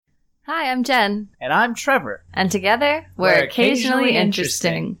Hi, I'm Jen. And I'm Trevor. And together, we're Occasionally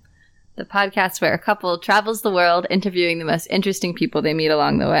Interesting. The podcast where a couple travels the world interviewing the most interesting people they meet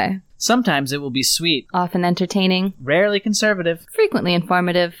along the way. Sometimes it will be sweet. Often entertaining. Rarely conservative. Frequently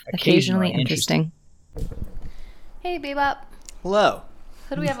informative. Occasionally interesting. Hey, Bebop. Hello.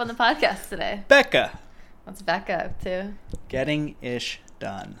 Who do we have on the podcast today? Becca. What's Becca up to? Getting ish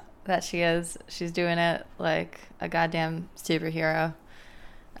done. That she is. She's doing it like a goddamn superhero.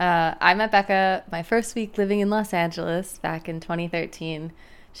 I met Becca my first week living in Los Angeles back in 2013.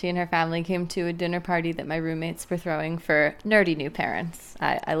 She and her family came to a dinner party that my roommates were throwing for nerdy new parents.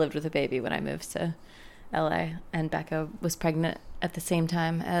 I lived with a baby when I moved to LA, and Becca was pregnant at the same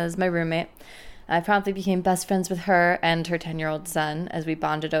time as my roommate. I promptly became best friends with her and her 10-year-old son as we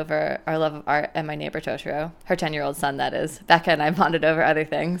bonded over our love of art and My Neighbor Totoro. Her 10-year-old son, that is. Becca and I bonded over other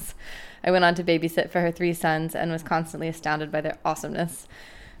things. I went on to babysit for her 3 sons and was constantly astounded by their awesomeness.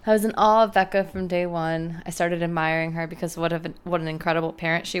 I was in awe of Becca from day one. I started admiring her because what an incredible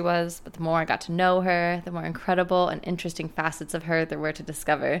parent she was, but the more I got to know her, the more incredible and interesting facets of her there were to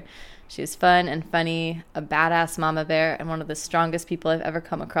discover. She was fun and funny, a badass mama bear, and one of the strongest people I've ever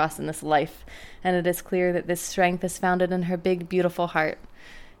come across in this life, and it is clear that this strength is founded in her big, beautiful heart.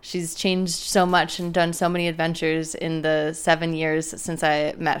 She's changed so much and done so many adventures in the 7 years since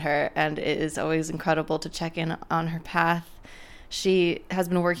I met her, and it is always incredible to check in on her path. She has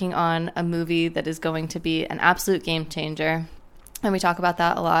been working on a movie that is going to be an absolute game changer, and we talk about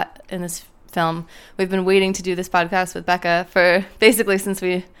that a lot in this film. We've been waiting to do this podcast with Becca for basically since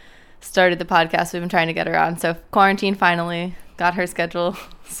we started the podcast. We've been trying to get her on, so quarantine finally got her schedule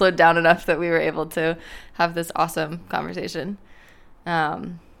slowed down enough that we were able to have this awesome conversation.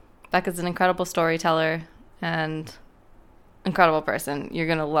 Becca's an incredible storyteller and incredible person. You're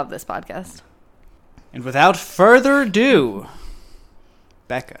going to love this podcast. And without further ado,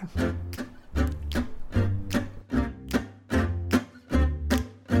 Becca.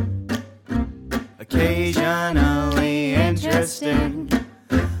 Occasionally interesting.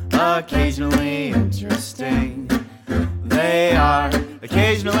 Occasionally interesting. They are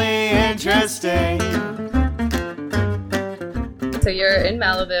occasionally interesting. So you're in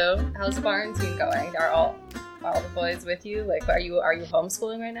Malibu. How's quarantine going? Are all the boys with you? Like, are you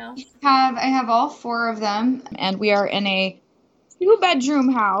homeschooling right now? I have all 4 of them, and we are in a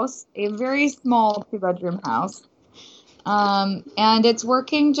 2-bedroom house, a very small 2-bedroom house. And it's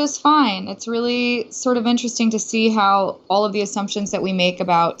working just fine. It's really sort of interesting to see how all of the assumptions that we make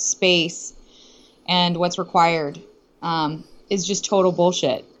about space and what's required is just total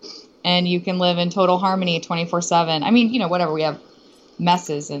bullshit. And you can live in total harmony 24/7. I mean, whatever, we have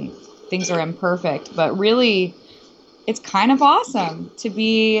messes and things are imperfect, but really it's kind of awesome to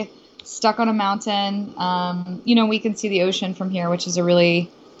be stuck on a mountain. We can see the ocean from here, which is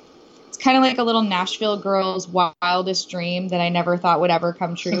it's kind of like a little Nashville girl's wildest dream that I never thought would ever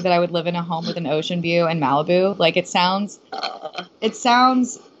come true, that I would live in a home with an ocean view in Malibu. Like it sounds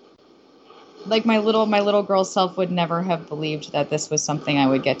like my little girl self would never have believed that this was something I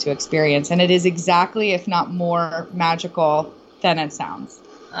would get to experience. And it is exactly, if not more magical than it sounds.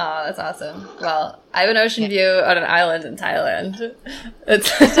 Oh, that's awesome. Well, I have an ocean view on an island in Thailand. So but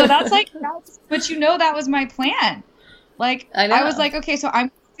that was my plan. Like, I was like, okay, so I'm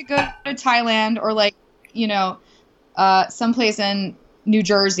going to go to Thailand or someplace in New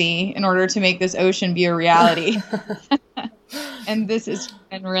Jersey in order to make this ocean view a reality. And this has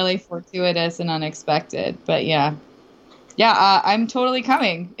been really fortuitous and unexpected. But yeah, I'm totally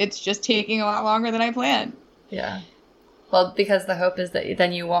coming. It's just taking a lot longer than I planned. Yeah. Well, because the hope is that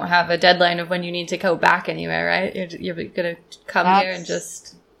then you won't have a deadline of when you need to go back anywhere, right? You're going to come here and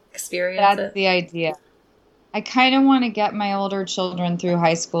just experience it. That's the idea. I kind of want to get my older children through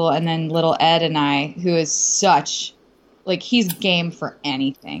high school, and then little Ed and I, who is he's game for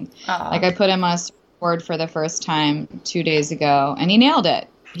anything. Aww. Like I put him on a surfboard for the first time 2 days ago, and he nailed it.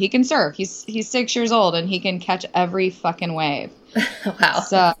 He can surf. He's 6 years old, and he can catch every fucking wave. Wow.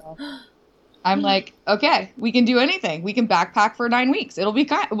 So I'm like, okay, we can do anything. We can backpack for 9 weeks. It'll be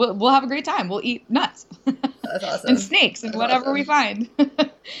we'll have a great time. We'll eat nuts. That's awesome. And snakes and whatever we find.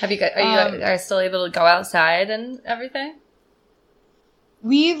 Are you still able to go outside and everything?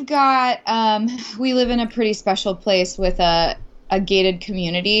 We've got we live in a pretty special place with a gated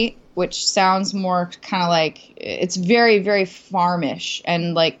community, which sounds more kind of like it's very, very farmish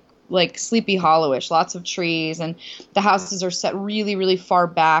and like Sleepy Hollow-ish, lots of trees, and the houses are set really, really far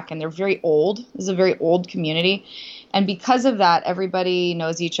back, and they're very old. This is a very old community, and because of that, everybody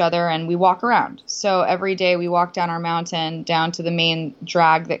knows each other, and we walk around. So every day we walk down our mountain, down to the main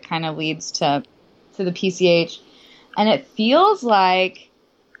drag that kind of leads to the PCH, and it feels like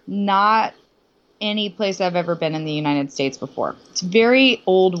not any place I've ever been in the United States before. It's very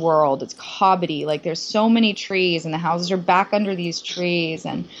old world. It's hobbity. Like there's so many trees and the houses are back under these trees.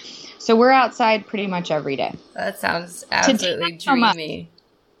 And so we're outside pretty much every day. That sounds absolutely dreamy.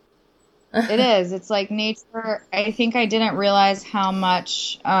 It is. It's like nature. I think I didn't realize how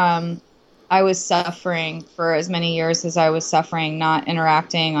much I was suffering for as many years as I was suffering, not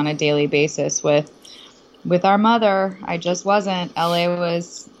interacting on a daily basis with our mother. I just wasn't. LA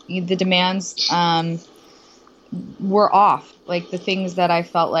was, the demands were off. Like the things that I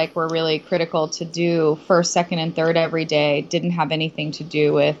felt like were really critical to do first, second, and third every day didn't have anything to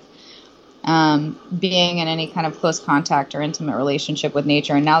do with being in any kind of close contact or intimate relationship with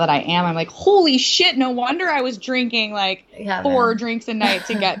nature. And now that I am, I'm like, holy shit, no wonder I was drinking like 4 drinks a night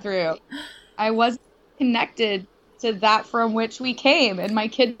to get through. I wasn't connected to that from which we came. And my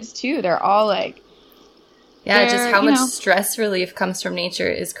kids too, they're all like, yeah, just how much stress relief comes from nature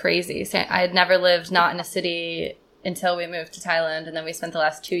is crazy. I had never lived not in a city until we moved to Thailand. And then we spent the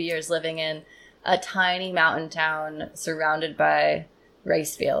last 2 years living in a tiny mountain town surrounded by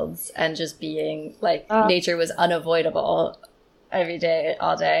rice fields, and just being like nature was unavoidable every day,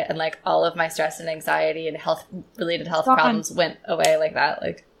 all day, and like all of my stress and anxiety and health problems went away like that.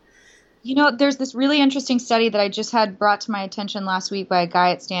 Like, there's this really interesting study that I just had brought to my attention last week by a guy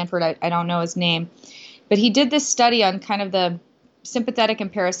at Stanford. I don't know his name, but he did this study on kind of the sympathetic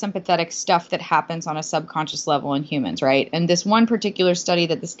and parasympathetic stuff that happens on a subconscious level in humans, right? And this one particular study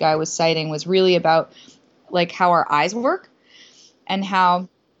that this guy was citing was really about like how our eyes work. And how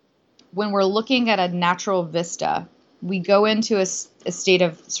when we're looking at a natural vista, we go into a state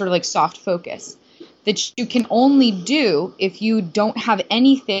of sort of like soft focus that you can only do if you don't have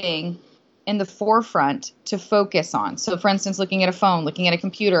anything in the forefront to focus on. So for instance, looking at a phone, looking at a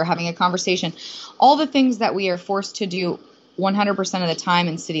computer, having a conversation, all the things that we are forced to do 100% of the time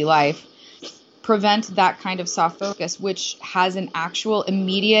in city life prevent that kind of soft focus, which has an actual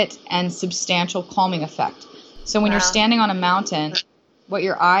immediate and substantial calming effect. So when you're standing on a mountain, what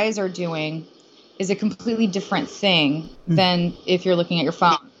your eyes are doing is a completely different thing than if you're looking at your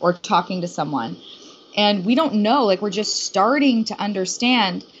phone or talking to someone. And we don't know, like we're just starting to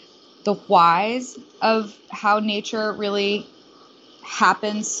understand the whys of how nature really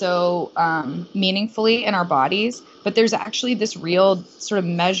happens so meaningfully in our bodies. But there's actually this real sort of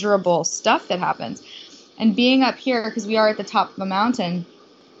measurable stuff that happens. And being up here, because we are at the top of a mountain,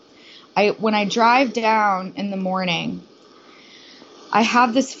 when I drive down in the morning, I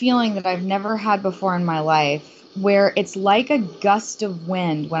have this feeling that I've never had before in my life, where it's like a gust of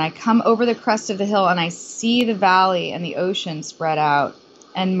wind when I come over the crest of the hill and I see the valley and the ocean spread out,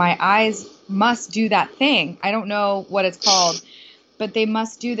 and my eyes must do that thing. I don't know what it's called, but they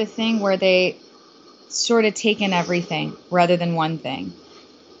must do the thing where they sort of take in everything rather than one thing.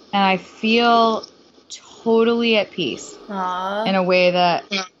 And I feel totally at peace in a way that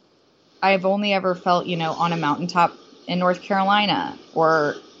I've only ever felt, on a mountaintop in North Carolina,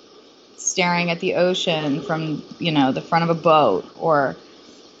 or staring at the ocean from, the front of a boat, or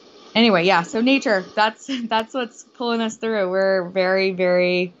anyway. Yeah. So nature, that's what's pulling us through. We're very,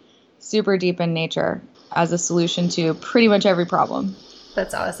 very super deep in nature as a solution to pretty much every problem.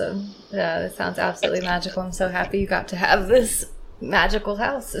 That's awesome. Yeah, that sounds absolutely magical. I'm so happy you got to have this magical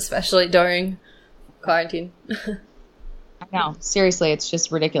house, especially during quarantine. I know. Seriously, it's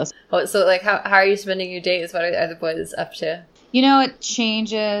just ridiculous. Oh, so like how are you spending your days? What are the boys up to? It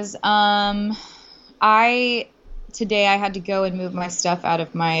changes. Today I had to go and move my stuff out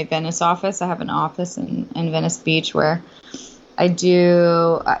of my Venice office. I have an office in Venice Beach where I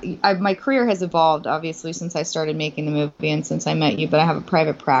do. My career has evolved, obviously, since I started making the movie and since I met you. But I have a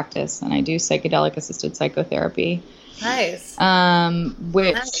private practice and I do psychedelic assisted psychotherapy. Nice.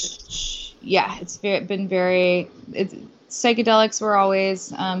 Psychedelics were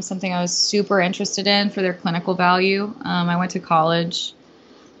always something I was super interested in for their clinical value. I went to college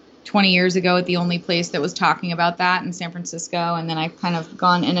 20 years ago at the only place that was talking about that in San Francisco, and then I've kind of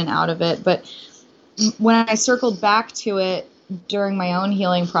gone in and out of it. But when I circled back to it during my own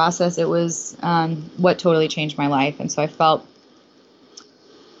healing process, it was what totally changed my life. And so I felt,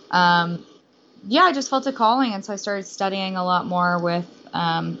 I just felt a calling. And so I started studying a lot more with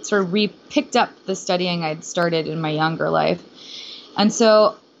sort of picked up the studying I'd started in my younger life. And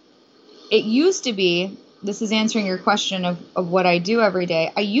so it used to be, this is answering your question of what I do every day.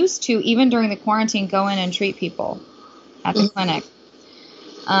 I used to, even during the quarantine, go in and treat people at the clinic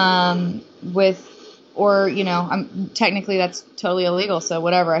technically that's totally illegal. So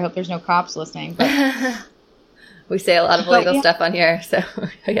whatever, I hope there's no cops listening. But We say a lot of legal stuff on here, so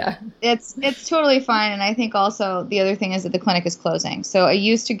yeah. It's totally fine. And I think also the other thing is that the clinic is closing. So I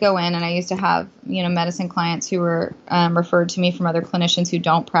used to go in and I used to have, medicine clients who were referred to me from other clinicians who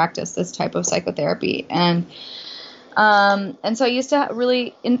don't practice this type of psychotherapy. And so I used to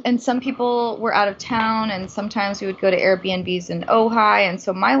really, and some people were out of town, and sometimes we would go to Airbnbs in Ojai. And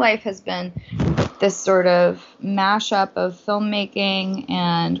so my life has been this sort of mashup of filmmaking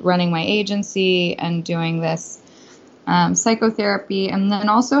and running my agency and doing this psychotherapy, and then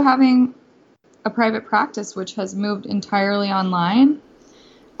also having a private practice, which has moved entirely online.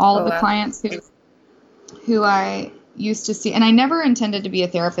 All of the clients who I used to see, and I never intended to be a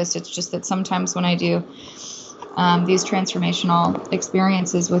therapist. It's just that sometimes when I do these transformational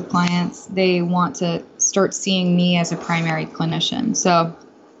experiences with clients, they want to start seeing me as a primary clinician. So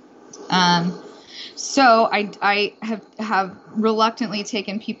I have reluctantly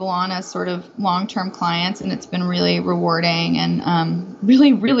taken people on as sort of long-term clients, and it's been really rewarding and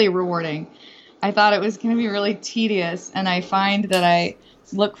really, really rewarding. I thought it was going to be really tedious, and I find that I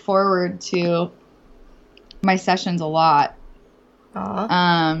look forward to my sessions a lot.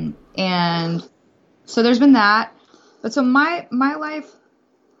 And so there's been that. But so my life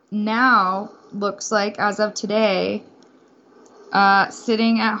now looks like, as of today,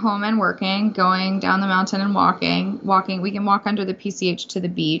 sitting at home and working, going down the mountain and walking. We can walk under the PCH to the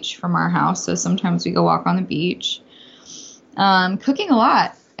beach from our house, so sometimes we go walk on the beach. Cooking a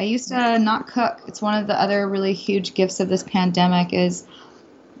lot. I used to not cook. It's one of the other really huge gifts of this pandemic is,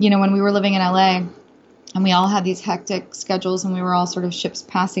 when we were living in LA and we all had these hectic schedules and we were all sort of ships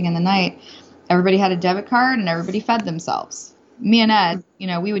passing in the night, everybody had a debit card and everybody fed themselves. Me and Ed,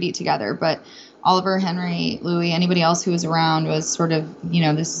 we would eat together, but Oliver, Henry, Louie, anybody else who was around was sort of,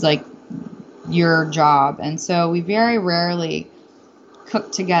 this is like your job. And so we very rarely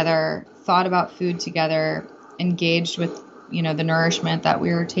cooked together, thought about food together, engaged with, the nourishment that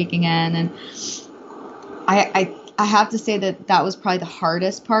we were taking in. And I have to say that was probably the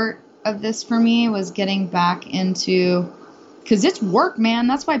hardest part of this for me, was getting back into, because it's work, man.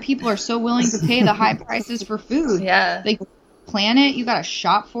 That's why people are so willing to pay the high prices for food. Yeah. Like, plan it, you gotta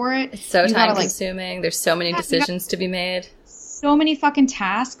shop for it, it's so time consuming. There's so many decisions to be made, so many fucking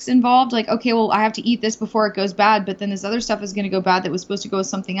tasks involved. Like, okay, well, I have to eat this before it goes bad, but then this other stuff is going to go bad that was supposed to go with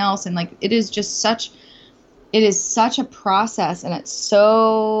something else. And like, it is such a process, and it's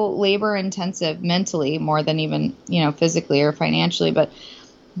so labor intensive mentally, more than even physically or financially. But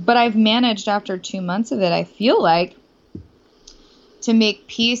I've managed, after 2 months of it, I feel like, to make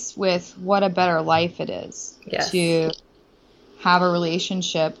peace with what a better life it is. Yes. To have a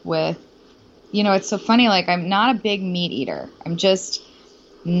relationship with, it's so funny, like, I'm not a big meat eater. I'm just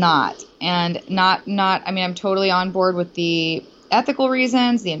not. And I'm totally on board with the ethical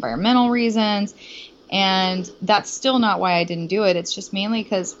reasons, the environmental reasons, and that's still not why I didn't do it. It's just mainly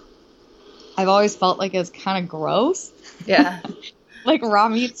because I've always felt like it's kind of gross. Yeah. Like, raw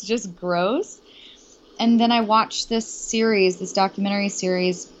meat's just gross. And then I watched this documentary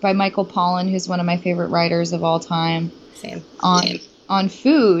series by Michael Pollan, who's one of my favorite writers of all time. Same. On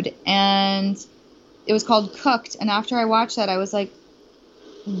food, and it was called Cooked. And after I watched that, I was like,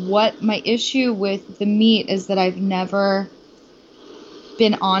 what my issue with the meat is that I've never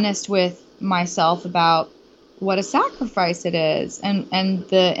been honest with myself about what a sacrifice it is, and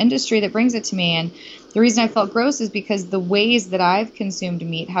the industry that brings it to me. And the reason I felt gross is because the ways that I've consumed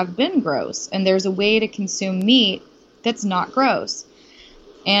meat have been gross, and there's a way to consume meat that's not gross.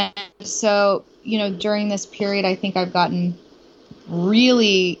 And so, during this period, I think I've gotten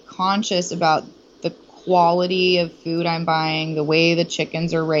really conscious about the quality of food I'm buying, the way the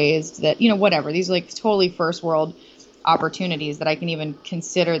chickens are raised, that, whatever. These are like totally first world opportunities that I can even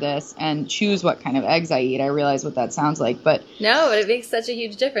consider this and choose what kind of eggs I eat. I realize what that sounds like, but no, it makes such a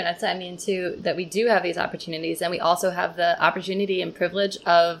huge difference. That we do have these opportunities, and we also have the opportunity and privilege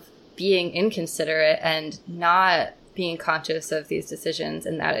of being inconsiderate and not being conscious of these decisions.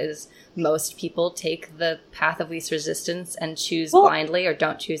 And that is, most people take the path of least resistance and choose blindly or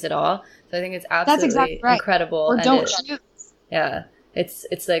don't choose at all. So I think it's absolutely exactly right. incredible. Or and don't choose. Yeah.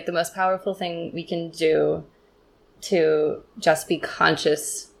 It's like the most powerful thing we can do to just be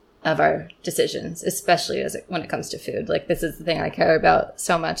conscious of our decisions, especially when it comes to food. Like, this is the thing I care about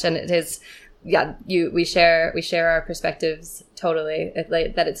so much. And it is, we share our perspectives totally,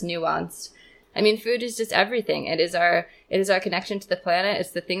 that it's nuanced. Food is just everything. It is our connection to the planet.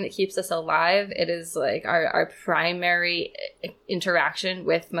 It's the thing that keeps us alive. It is like our primary interaction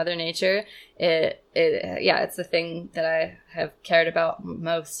with Mother Nature. It's the thing that I have cared about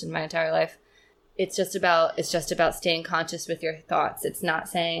most in my entire life. It's just about staying conscious with your thoughts. It's not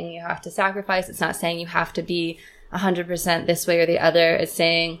saying you have to sacrifice. It's not saying you have to be 100% this way or the other. It's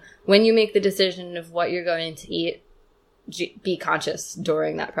saying when you make the decision of what you're going to eat, be conscious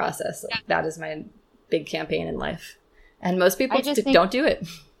during that process. Like, that is my big campaign in life. And most people don't do it.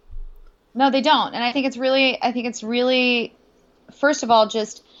 No, they don't. And I think it's really, first of all,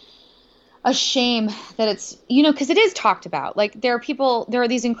 just a shame that it's, because it is talked about. Like, there are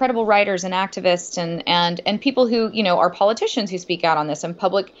these incredible writers and activists and people who, are politicians who speak out on this, and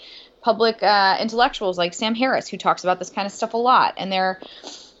public intellectuals like Sam Harris, who talks about this kind of stuff a lot. And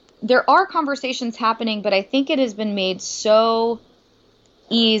there are conversations happening, but I think it has been made so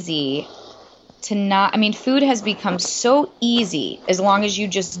easy to not, food has become so easy as long as you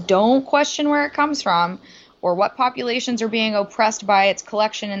just don't question where it comes from or what populations are being oppressed by its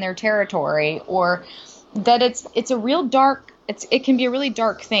collection in their territory, or that it's a real dark, it can be a really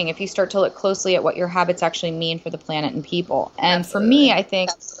dark thing if you start to look closely at what your habits actually mean for the planet and people. And Absolutely. For me, I think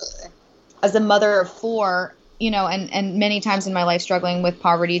as a mother of 4, and many times in my life struggling with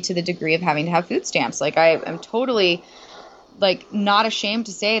poverty to the degree of having to have food stamps, like I am totally not ashamed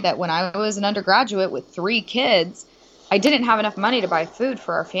to say that when I was an undergraduate with 3 kids, I didn't have enough money to buy food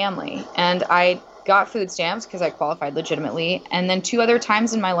for our family. And I got food stamps because I qualified legitimately. And then 2 other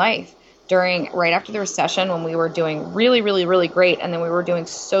times in my life right after the recession, when we were doing really, really, really great. And then we were doing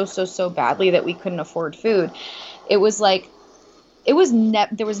so badly that we couldn't afford food. It was like, there was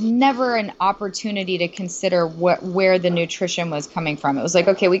never an opportunity to consider where the nutrition was coming from. It was like,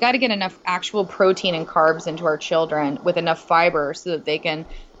 okay, we got to get enough actual protein and carbs into our children with enough fiber so that they can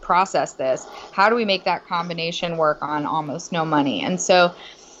process this. How do we make that combination work on almost no money? And so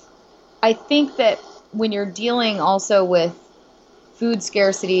I think that when you're dealing also with food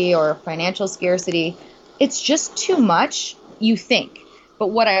scarcity or financial scarcity, it's just too much, you think. But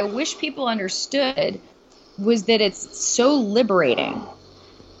what I wish people understood was that it's so liberating,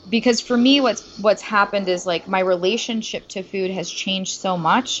 because for me what's happened is, like, my relationship to food has changed so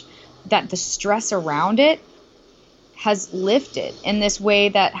much that the stress around it has lifted in this way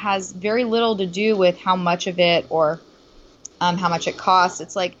that has very little to do with how much of it or how much it costs.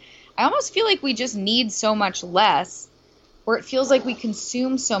 It's like I almost feel like we just need so much less, or it feels like we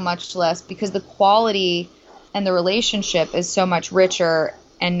consume so much less because the quality and the relationship is so much richer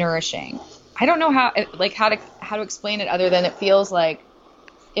and nourishing. I don't know how to explain it other than it feels like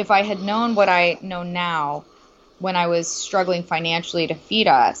if I had known what I know now when I was struggling financially to feed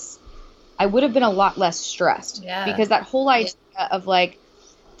us, I would have been a lot less stressed. Yeah. Because that whole idea of, like,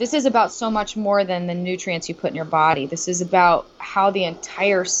 this is about so much more than the nutrients you put in your body. This is about how the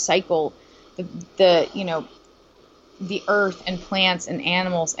entire cycle, the earth and plants and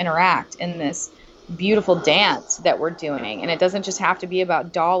animals interact in this beautiful dance that we're doing. And it doesn't just have to be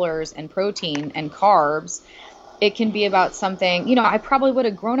about dollars and protein and carbs. It can be about something, I probably would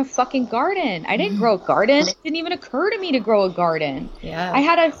have grown a fucking garden. I didn't grow a garden. It didn't even occur to me to grow a garden. Yeah. I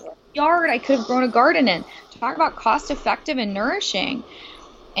had a yard I could have grown a garden in. Talk about cost effective and nourishing.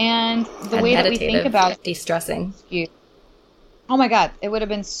 And the way that we think about de-stressing. Oh my God, it would have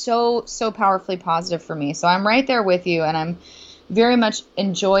been so powerfully positive for me. So I'm right there with you, and I'm very much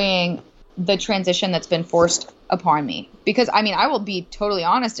enjoying the transition that's been forced upon me. Because, I will be totally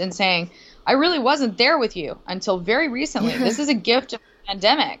honest in saying I really wasn't there with you until very recently. This is a gift of the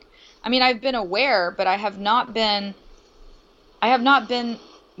pandemic. I've been aware, but I have not been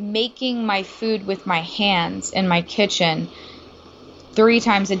making my food with my hands in my kitchen 3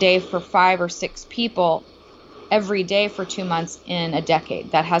 times a day for 5 or 6 people every day for 2 months in a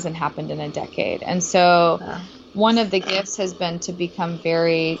decade. That hasn't happened in a decade. And so one of the gifts has been to become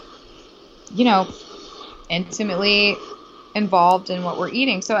very, intimately involved in what we're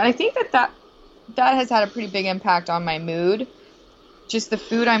eating. So I think that has had a pretty big impact on my mood. Just the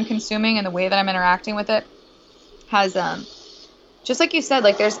food I'm consuming and the way that I'm interacting with it has, just like you said,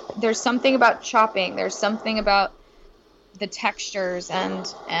 like there's something about chopping. There's something about the textures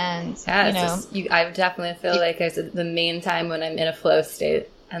and I definitely feel like it's the main time when I'm in a flow state,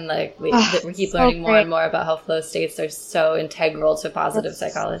 and like we keep learning more and more about how flow states are so integral to positive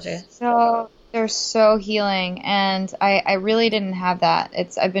psychology. So they're so healing, and I really didn't have that.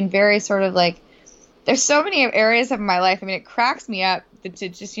 I've been very sort of like, there's so many areas of my life. It cracks me up to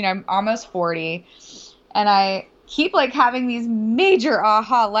just, I'm almost 40, and I keep like having these major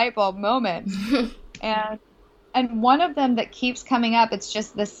aha light bulb moments. And one of them that keeps coming up, it's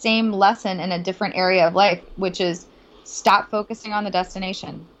just the same lesson in a different area of life, which is stop focusing on the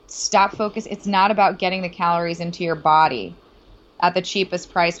destination. It's not about getting the calories into your body at the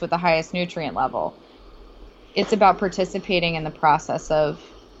cheapest price with the highest nutrient level. It's about participating in the process of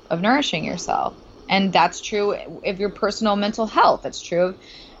nourishing yourself. And that's true of your personal mental health. It's true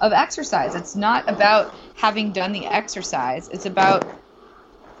of exercise. It's not about having done the exercise. It's about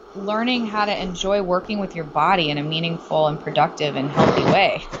learning how to enjoy working with your body in a meaningful and productive and healthy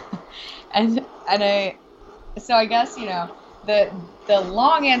way. So I guess, the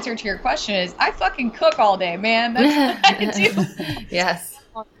long answer to your question is I fucking cook all day, man. That's what I do. Yes.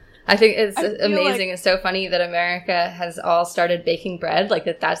 I think it's I feel amazing. like- It's so funny that America has all started baking bread.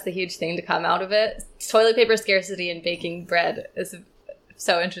 Like that's the huge thing to come out of it. Toilet paper scarcity and baking bread is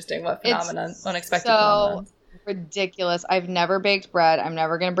so interesting. What phenomenon, unexpected phenomenon. Ridiculous. I've never baked bread. I'm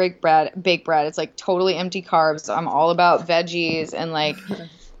never going to bake bread. It's like totally empty carbs. I'm all about veggies and like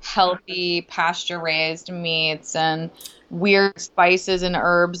healthy pasture raised meats and weird spices and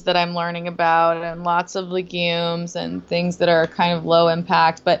herbs that I'm learning about and lots of legumes and things that are kind of low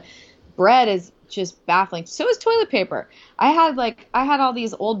impact. But bread is just baffling. So is toilet paper. I had all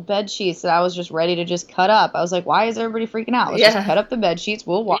these old bed sheets that I was just ready to just cut up. I was like, why is everybody freaking out? Let's just cut up the bed sheets.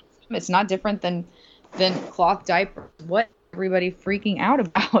 We'll wash them. It's not different than cloth diapers. What everybody freaking out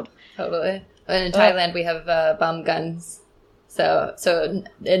about? Totally. And in Thailand, we have bum guns. So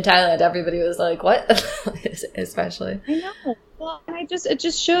in Thailand, everybody was like, "What?" Especially. I know. Well, and it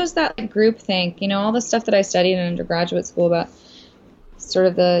just shows that like, groupthink. All the stuff that I studied in undergraduate school about sort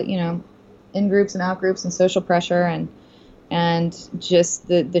of the in groups and out groups and social pressure and just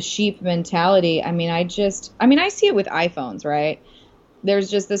the sheep mentality. I see it with iPhones, right?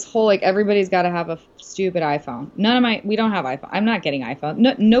 There's just this whole like everybody's got to have a stupid iPhone. We don't have iPhone. I'm not getting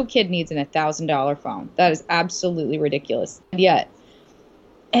iPhone. No kid needs an $1,000 phone. That is absolutely ridiculous. And yet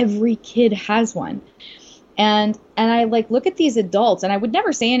every kid has one. And I like look at these adults and I would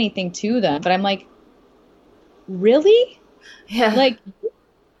never say anything to them, but I'm like, really? Yeah. Like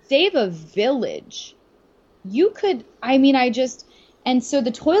save a village. You could, and so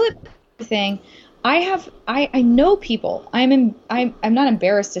the toilet thing, I know people. I'm not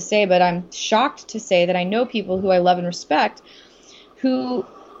embarrassed to say, but I'm shocked to say that I know people who I love and respect who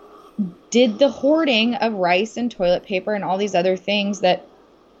did the hoarding of rice and toilet paper and all these other things that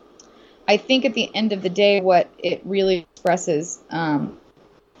I think at the end of the day, what it really expresses, and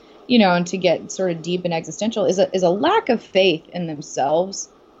to get sort of deep and existential is a lack of faith in themselves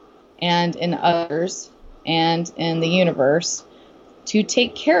and in others and in the universe to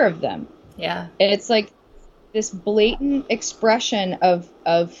take care of them. Yeah. It's like this blatant expression of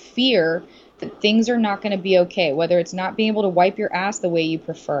fear that things are not going to be okay, whether it's not being able to wipe your ass the way you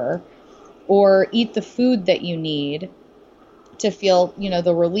prefer or eat the food that you need to feel,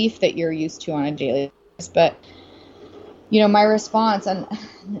 the relief that you're used to on a daily basis. But, my response, and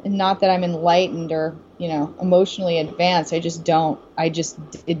not that I'm enlightened or, emotionally advanced,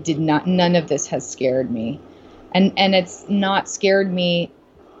 none of this has scared me. And it's not scared me,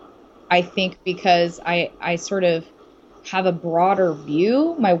 I think, because I sort of have a broader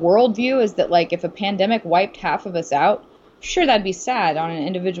view. My worldview is that, like, if a pandemic wiped half of us out, sure, that'd be sad on an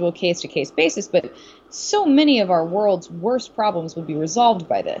individual case-to-case basis, but so many of our world's worst problems would be resolved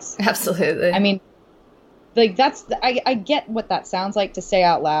by this. Absolutely. I mean, like, I get what that sounds like to say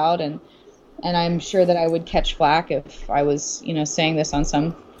out loud, and I'm sure that I would catch flack if I was, saying this on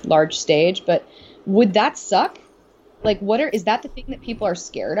some large stage, but would that suck? Like, is that the thing that people are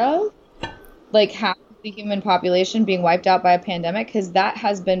scared of? Like half of the human population being wiped out by a pandemic? Because that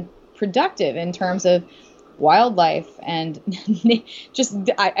has been productive in terms of wildlife and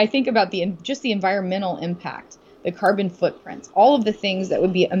I think about the environmental impact, the carbon footprint, all of the things that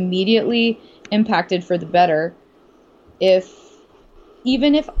would be immediately impacted for the better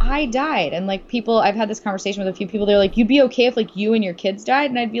even if I died. And like I've had this conversation with a few people, they're like, you'd be okay if like you and your kids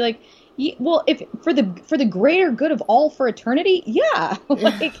died? And I'd be like, well, if for the greater good of all for eternity, yeah.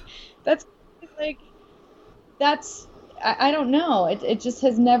 Like I don't know. It just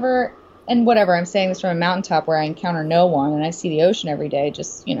has never, and whatever, I'm saying this from a mountaintop where I encounter no one and I see the ocean every day,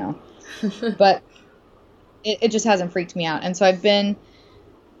 just, but it just hasn't freaked me out. And so I've been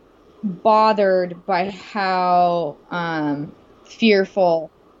bothered by how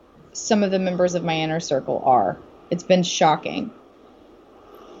fearful some of the members of my inner circle are. It's been shocking.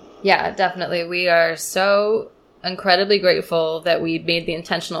 Yeah, definitely. We are so incredibly grateful that we made the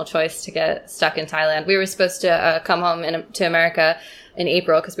intentional choice to get stuck in Thailand. We were supposed to come home to America in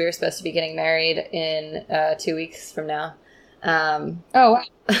April because we were supposed to be getting married in 2 weeks from now. Oh, wow.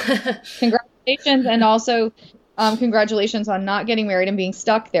 Congratulations. And also congratulations on not getting married and being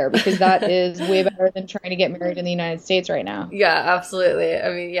stuck there, because that is way better than trying to get married in the United States right now. Yeah, absolutely. I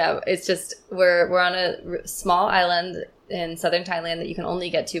mean, yeah, it's just we're on a small island in southern Thailand that you can only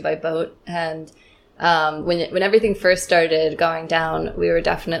get to by boat, and when everything first started going down, we were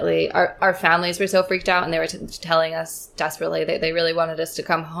definitely, our families were so freaked out, and they were telling us desperately that they really wanted us to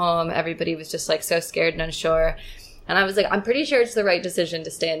come home. Everybody was just like so scared and unsure. And I was like, I'm pretty sure it's the right decision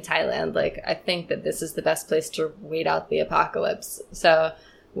to stay in Thailand. Like, I think that this is the best place to wait out the apocalypse. So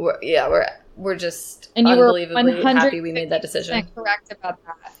we're just And you unbelievably were happy we made that decision. correct about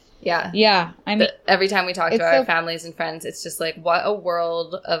that. Yeah. Yeah. I mean, But every time we talk to it's our so- families and friends, it's just like, what a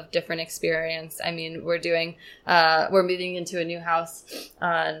world of different experience. I mean, we're moving into a new house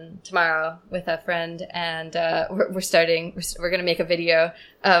tomorrow with a friend, and we're going to make a video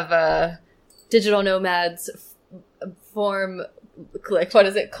of digital nomads form, like, what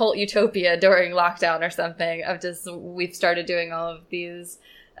is it, cult utopia during lockdown or something, of just, we've started doing all of these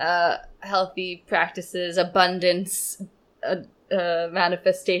healthy practices, abundance,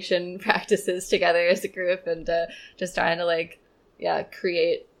 manifestation practices together as a group, and just trying to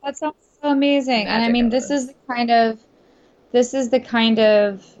create. that sounds so amazing. And I Magic mean, of this it. is the kind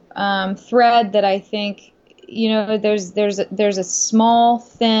of thread that I think, there's a small,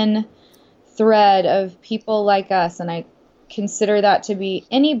 thin thread of people like us, and I consider that to be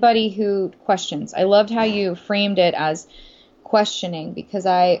anybody who questions. I loved how you framed it as questioning, because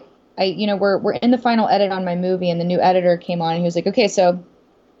we're in the final edit on my movie, and the new editor came on and he was like, okay, so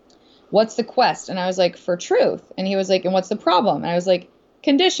what's the quest? And I was like, for truth. And he was like, and what's the problem? And I was like,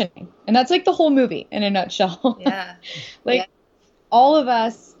 conditioning. And that's like the whole movie in a nutshell. Yeah. All of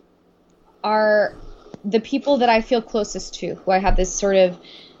us are the people that I feel closest to, who I have this sort of,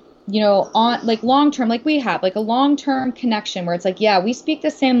 on like long-term, like we have like a long-term connection where it's like, yeah, we speak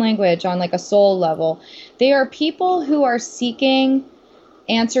the same language on like a soul level. They are people who are seeking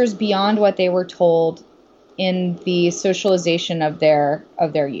answers beyond what they were told in the socialization of their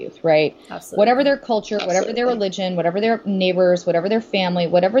youth, right? Absolutely. Whatever their culture, whatever their religion, whatever their neighbors, whatever their family,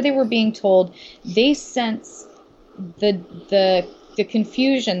 whatever they were being told, they sense the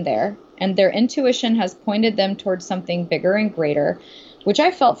confusion there, and their intuition has pointed them towards something bigger and greater, which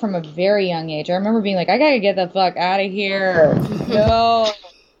I felt from a very young age. I remember being like, I gotta get the fuck out of here. No.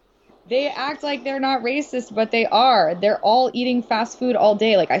 They act like they're not racist, but they are. They're all eating fast food all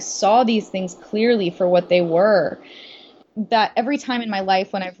day. Like, I saw these things clearly for what they were. That every time in my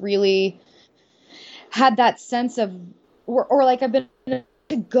life when I've really had that sense of, or like I've been to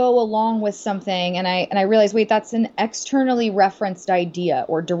go along with something, and I realize, wait, that's an externally referenced idea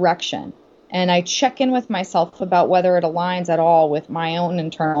or direction. And I check in with myself about whether it aligns at all with my own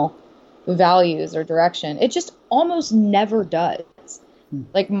internal values or direction. It just almost never does.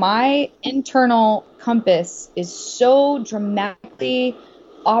 Like, my internal compass is so dramatically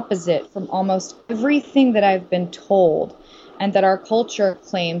opposite from almost everything that I've been told and that our culture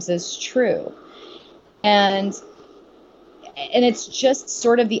claims is true. And it's just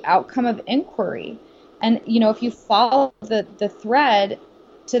sort of the outcome of inquiry. And, if you follow the thread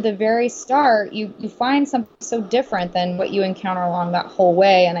to the very start, you find something so different than what you encounter along that whole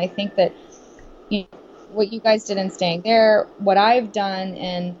way. And I think that what you guys did in staying there, what I've done,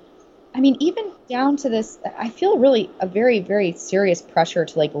 and I mean, even down to this, I feel really a very, very serious pressure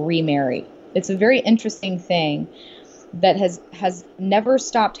to like remarry. It's a very interesting thing that has never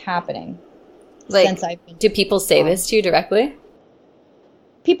stopped happening since I've been. Do people say this to you directly?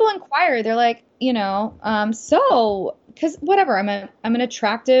 People inquire. They're like, so, because whatever, I'm an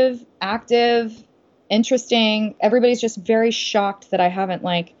attractive, active, interesting. Everybody's just very shocked that I haven't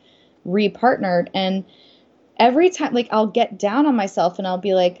like repartnered. And every time, like, I'll get down on myself and I'll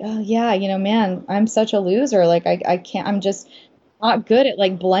be like, oh yeah, man, I'm such a loser. Like, I can't, I'm just not good at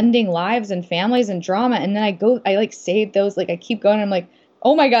like blending lives and families and drama. And then I like save those, like I keep going. I'm like,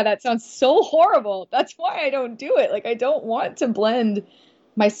 oh my God, that sounds so horrible. That's why I don't do it. Like, I don't want to blend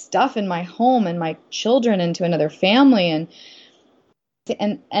my stuff in my home and my children into another family.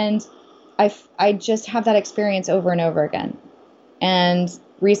 And I just have that experience over and over again. And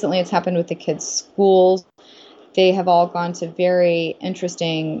recently it's happened with the kids' schools. They have all gone to very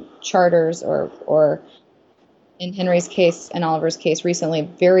interesting charters or in Henry's case and Oliver's case recently,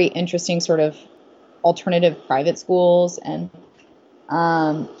 very interesting sort of alternative private schools. And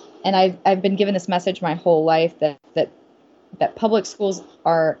I've been given this message my whole life that public schools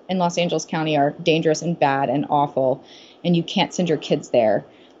are in Los Angeles County are dangerous and bad and awful, and you can't send your kids there.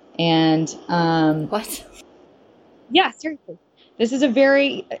 And What? yeah, seriously. This is it's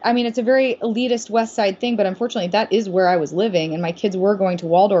a very elitist West Side thing, but unfortunately that is where I was living, and my kids were going to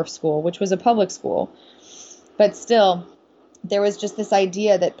Waldorf school, which was a public school. But still, there was just this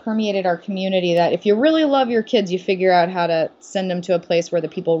idea that permeated our community that if you really love your kids, you figure out how to send them to a place where the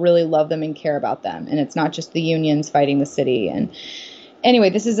people really love them and care about them. And it's not just the unions fighting the city. And anyway,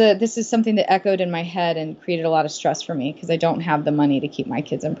 this is something that echoed in my head and created a lot of stress for me because I don't have the money to keep my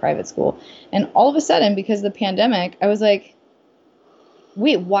kids in private school. And all of a sudden, because of the pandemic, I was like,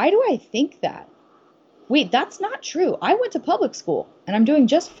 wait, why do I think that? Wait, that's not true. I went to public school and I'm doing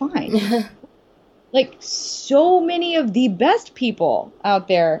just fine. Like, so many of the best people out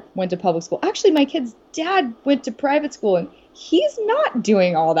there went to public school. Actually, my kid's dad went to private school and he's not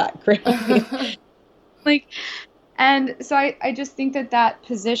doing all that great. Like, and so I just think that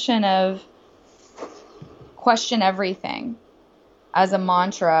position of question everything as a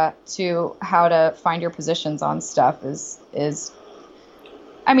mantra to how to find your positions on stuff is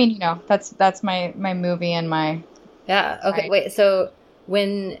I mean, that's my movie and my... Yeah. Okay. Wait. So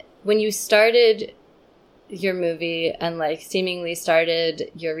when you started your movie and like seemingly started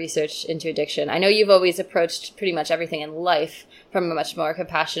your research into addiction, I know you've always approached pretty much everything in life from a much more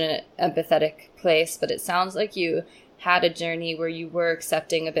compassionate, empathetic place, but it sounds like you had a journey where you were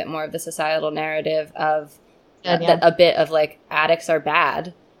accepting a bit more of the societal narrative of a bit of like addicts are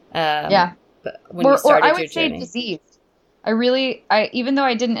bad. But when you started I would your say journey. disease. Even though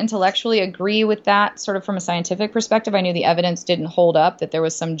I didn't intellectually agree with that sort of from a scientific perspective, I knew the evidence didn't hold up, that there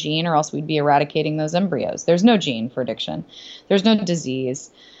was some gene or else we'd be eradicating those embryos. There's no gene for addiction. There's no disease.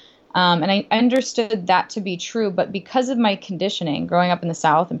 And I understood that to be true, but because of my conditioning, growing up in the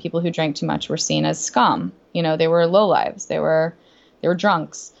South, and people who drank too much were seen as scum. They were lowlives. They were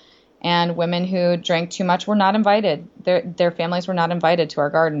drunks. And women who drank too much were not invited. Their families were not invited to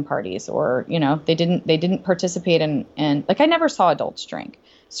our garden parties, or they didn't participate in like, I never saw adults drink.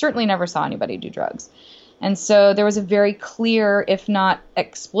 Certainly never saw anybody do drugs. And so there was a very clear, if not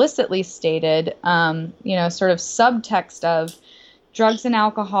explicitly stated, sort of subtext of drugs and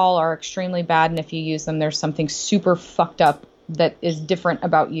alcohol are extremely bad, and if you use them, there's something super fucked up that is different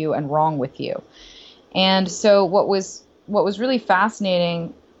about you and wrong with you. And so what was really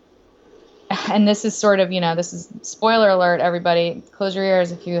fascinating. And this is sort of, this is spoiler alert, everybody. Close your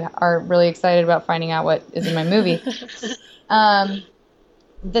ears if you are really excited about finding out what is in my movie.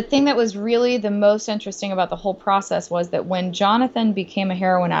 The thing that was really the most interesting about the whole process was that when Jonathan became a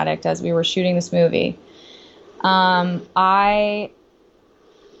heroin addict as we were shooting this movie, I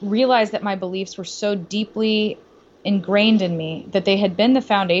realized that my beliefs were so deeply ingrained in me that they had been the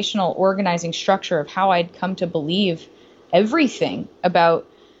foundational organizing structure of how I'd come to believe everything about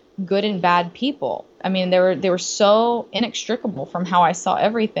good and bad people. I mean, they were so inextricable from how I saw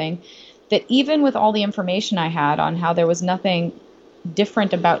everything that even with all the information I had on how there was nothing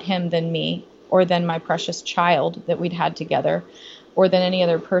different about him than me, or than my precious child that we'd had together, or than any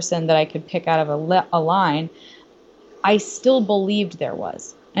other person that I could pick out of a line, I still believed there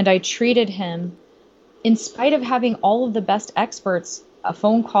was. And I treated him, in spite of having all of the best experts a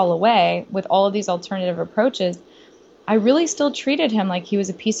phone call away with all of these alternative approaches, I really still treated him like he was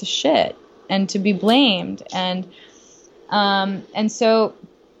a piece of shit and to be blamed. And so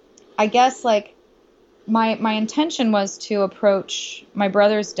I guess like my intention was to approach my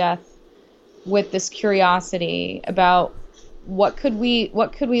brother's death with this curiosity about what could we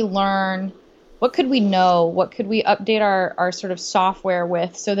learn, what could we know, what could we update our sort of software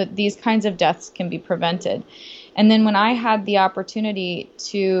with so that these kinds of deaths can be prevented. And then when I had the opportunity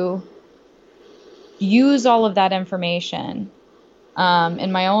to use all of that information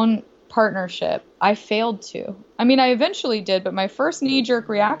in my own partnership, I failed to. I mean, I eventually did, but my first knee-jerk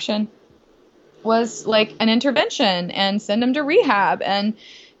reaction was like an intervention and send him to rehab and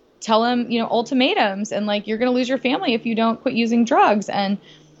tell him, ultimatums and like, you're going to lose your family if you don't quit using drugs, and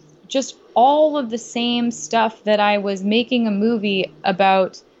just all of the same stuff that I was making a movie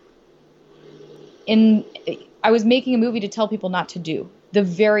about. I was making a movie to tell people not to do the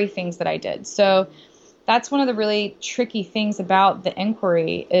very things that I did. So that's one of the really tricky things about the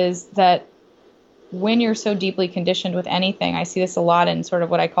inquiry, is that when you're so deeply conditioned with anything, I see this a lot in sort of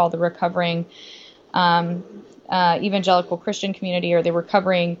what I call the recovering evangelical Christian community, or the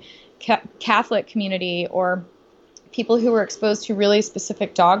recovering Catholic community, or people who were exposed to really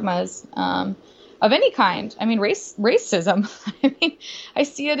specific dogmas of any kind. I mean, racism. I mean, I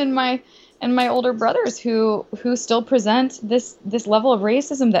see it in my older brothers who still present this level of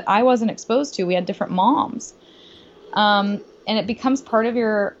racism that I wasn't exposed to. We had different moms. And it becomes part of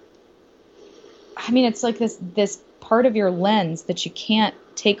your, I mean, it's like this part of your lens that you can't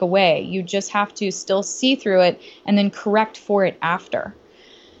take away. You just have to still see through it and then correct for it after.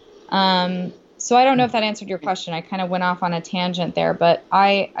 So I don't know if that answered your question. I kind of went off on a tangent there, but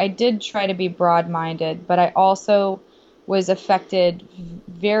I did try to be broad-minded, but I also was affected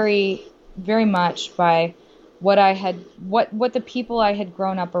very, very much by what the people I had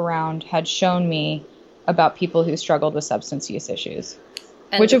grown up around had shown me about people who struggled with substance use issues.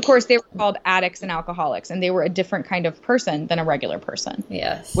 And Which, of course, they were called addicts and alcoholics, and they were a different kind of person than a regular person.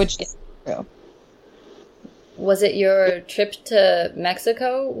 Yes. Which is true. Was it your trip to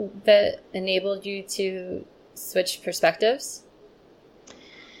Mexico that enabled you to switch perspectives?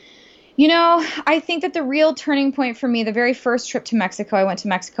 You know, I think that the real turning point for me, the very first trip to Mexico, I went to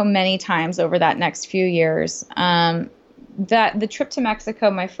Mexico many times over that next few years. That the trip to Mexico,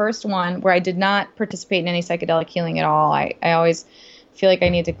 my first one, where I did not participate in any psychedelic healing at all, I always feel like I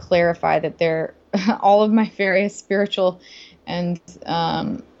need to clarify that all of my various spiritual and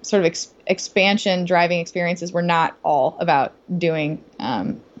sort of expansion driving experiences were not all about doing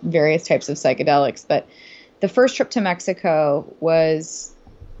various types of psychedelics. But the first trip to Mexico was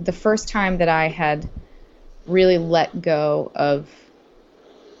the first time that I had really let go of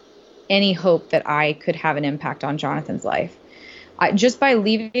any hope that I could have an impact on Jonathan's life. Just by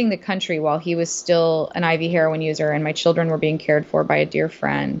leaving the country while he was still an IV heroin user and my children were being cared for by a dear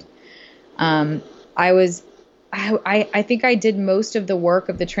friend, I think I did most of the work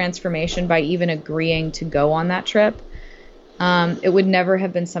of the transformation by even agreeing to go on that trip. It would never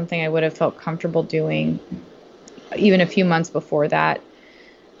have been something I would have felt comfortable doing even a few months before that.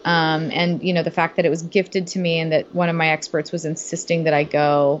 And, you know, the fact that it was gifted to me and that one of my experts was insisting that I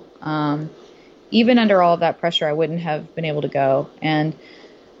go, even under all of that pressure, I wouldn't have been able to go. And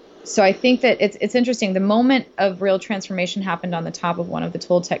so I think that it's interesting. The moment of real transformation happened on the top of one of the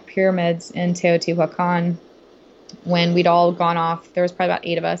Toltec pyramids in Teotihuacan when we'd all gone off. There was probably about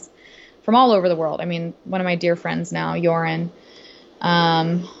 8 of us from all over the world. I mean, one of my dear friends now, Joran,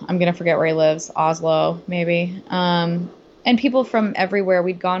 I'm going to forget where he lives, Oslo, maybe. And people from everywhere.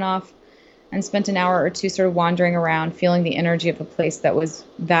 We'd gone off and spent an hour or two sort of wandering around, feeling the energy of a place that was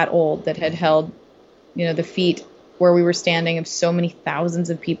that old, that had held, you know, the feet where we were standing of so many thousands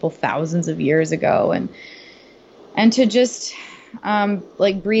of people thousands of years ago. And to just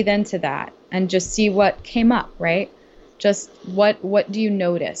like breathe into that and just see what came up, right? Just what do you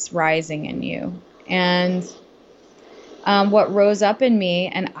notice rising in you? And what rose up in me,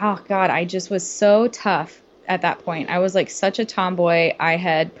 and oh God, I just was so tough at that point. I was like such a tomboy. I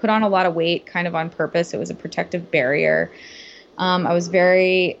had put on a lot of weight kind of on purpose. It was a protective barrier. I was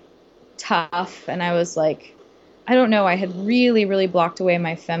very tough, and I was like, I don't know, I had really, really blocked away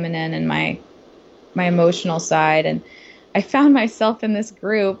my feminine and my emotional side. And I found myself in this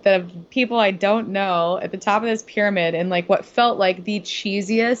group of people I don't know at the top of this pyramid in like what felt like the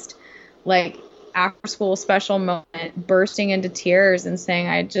cheesiest, like after school special moment, bursting into tears and saying,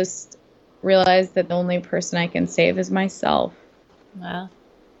 I just realized that the only person I can save is myself. Wow.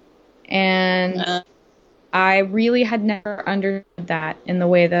 And I really had never understood that in the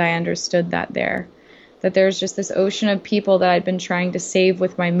way that I understood that there. That there's just this ocean of people that I'd been trying to save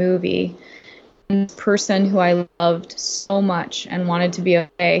with my movie. And this person who I loved so much and wanted to be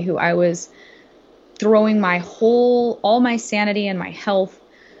okay, who I was throwing all my sanity and my health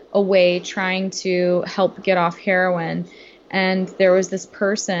away trying to help get off heroin. And there was this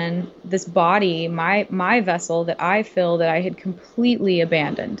person, this body, my vessel that I feel that I had completely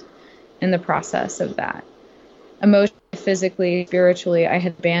abandoned in the process of that. Emotionally, physically, spiritually, I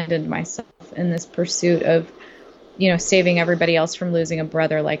had abandoned myself in this pursuit of, you know, saving everybody else from losing a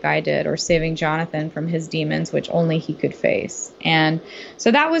brother like I did, or saving Jonathan from his demons, which only he could face. And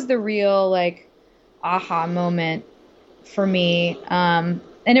so that was the real, like, aha moment for me.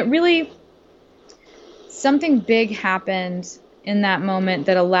 And it really, something big happened in that moment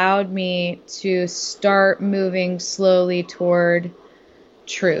that allowed me to start moving slowly toward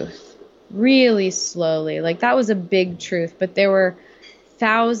truth. Really slowly. Like, that was a big truth, but there were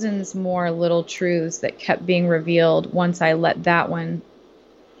thousands more little truths that kept being revealed once I let that one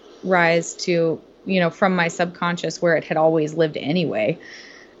rise to, you know, from my subconscious, where it had always lived anyway,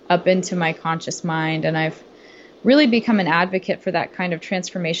 up into my conscious mind. And I've really become an advocate for that kind of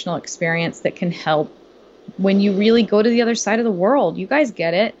transformational experience that can help when you really go to the other side of the world. You guys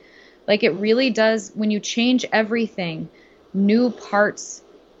get it. Like, it really does. When you change everything, new parts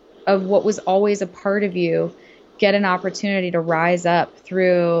of what was always a part of you get an opportunity to rise up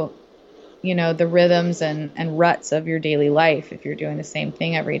through, you know, the rhythms and ruts of your daily life if you're doing the same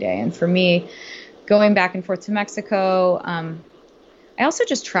thing every day. And for me, going back and forth to Mexico, I also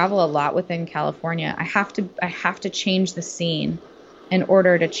just travel a lot within California. I have to change the scene in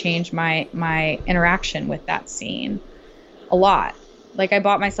order to change my interaction with that scene a lot. Like, I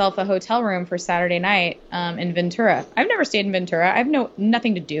bought myself a hotel room for Saturday night in Ventura. I've never stayed in Ventura. I have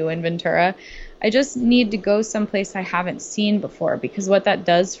nothing to do in Ventura. I just need to go someplace I haven't seen before, because what that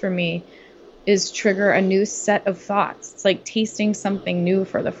does for me is trigger a new set of thoughts. It's like tasting something new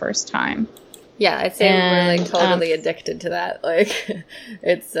for the first time. Yeah, I'd say we're like And, totally addicted to that. Like,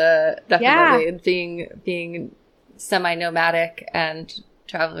 it's definitely being semi-nomadic and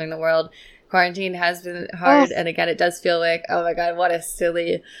traveling the world. Quarantine has been hard, and again, it does feel like, oh my god, what a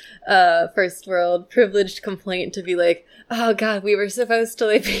silly first world privileged complaint to be like, oh god, we were supposed to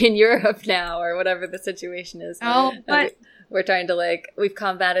like be in Europe now, or whatever the situation is. Oh, but we're trying to like, we've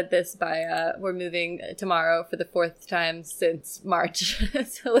combated this by we're moving tomorrow for the 4th time since March.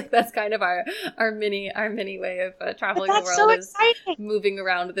 So like that's kind of our mini way of traveling the world, so is exciting. moving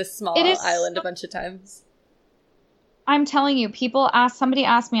around this small island a bunch of times. I'm telling you, somebody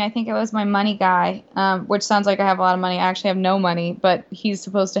asked me, I think it was my money guy, which sounds like I have a lot of money. I actually have no money, but he's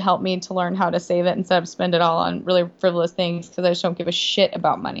supposed to help me to learn how to save it instead of spend it all on really frivolous things, because I just don't give a shit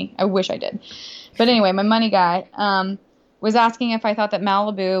about money. I wish I did. But anyway, my money guy was asking if I thought that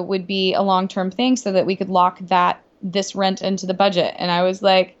Malibu would be a long-term thing so that we could lock this rent into the budget. And I was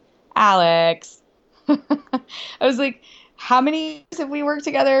like, Alex, I was like, how many years have we worked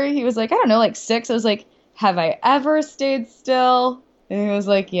together? He was like, I don't know, like 6. I was like, have I ever stayed still? And he was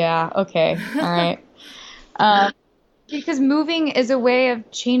like, yeah, okay, all right. Because moving is a way of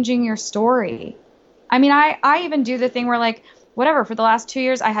changing your story. I mean, I even do the thing where, like, whatever, for the last 2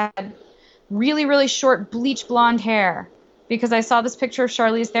 years, I had really, really short bleach blonde hair because I saw this picture of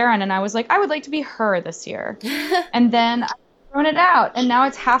Charlize Theron, and I was like, I would like to be her this year. And then I've grown it out, and now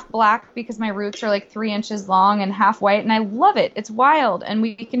it's half black because my roots are like 3 inches long, and half white, and I love it. It's wild, and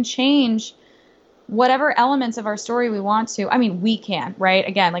we can change whatever elements of our story we want to. I mean, we can, right?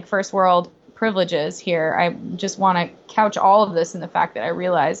 Again, like first world privileges here. I just want to couch all of this in the fact that I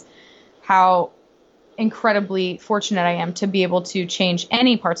realize how incredibly fortunate I am to be able to change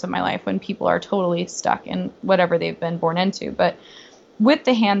any parts of my life when people are totally stuck in whatever they've been born into. But with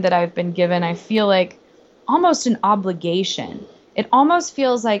the hand that I've been given, I feel like almost an obligation. It almost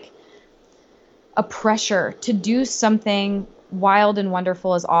feels like a pressure to do something wild and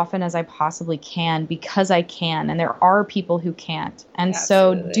wonderful as often as I possibly can, because I can, and there are people who can't. And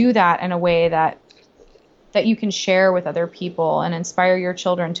Absolutely. So do that in a way that you can share with other people and inspire your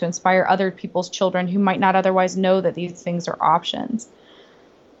children to inspire other people's children who might not otherwise know that these things are options.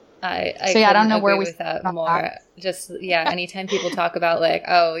 I don't know where we with that more. Just anytime people talk about like,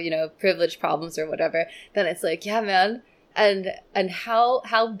 oh, privilege problems or whatever, then it's like, yeah, man, and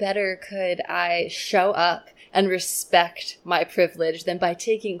how better could I show up and respect my privilege than by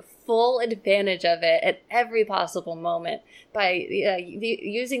taking full advantage of it at every possible moment, by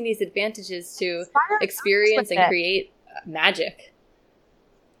using these advantages to experience and create magic.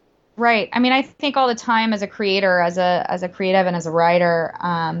 Right. I mean, I think all the time as a creator, as a creative and as a writer,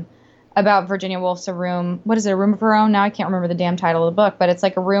 about Virginia Woolf's A Room. What is it? A Room of Her Own? Now I can't remember the damn title of the book, but it's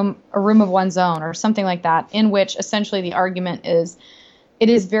like a room of one's own or something like that, in which essentially the argument is, it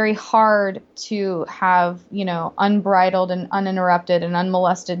is very hard to have, unbridled and uninterrupted and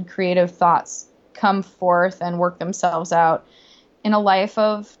unmolested creative thoughts come forth and work themselves out in a life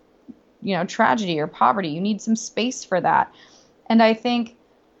of, tragedy or poverty. You need some space for that. And I think,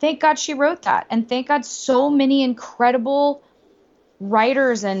 thank God she wrote that. And thank God so many incredible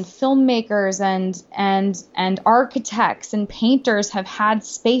writers and filmmakers and architects and painters have had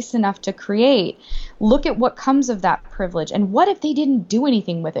space enough to create. Look at what comes of that privilege. And what if they didn't do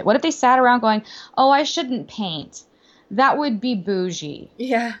anything with it? What if they sat around going, oh, I shouldn't paint? That would be bougie.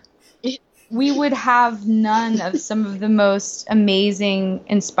 Yeah. We would have none of some of the most amazing,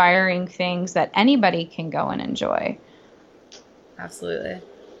 inspiring things that anybody can go and enjoy. Absolutely.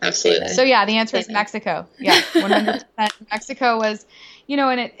 So yeah, the answer is Mexico. Yeah, 100%. Mexico was,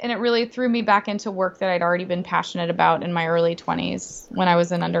 and it really threw me back into work that I'd already been passionate about in my early 20s when I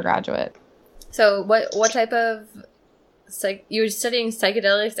was an undergraduate. So what type of you were studying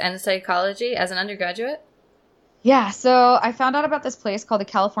psychedelics and psychology as an undergraduate? Yeah, so I found out about this place called the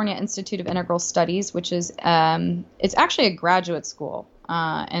California Institute of Integral Studies, which is it's actually a graduate school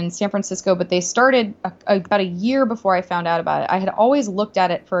in San Francisco, but they started about a year before I found out about it. I had always looked at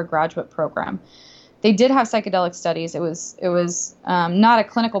it for a graduate program. They did have psychedelic studies. It was not a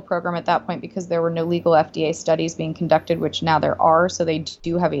clinical program at that point because there were no legal FDA studies being conducted, which now there are. So they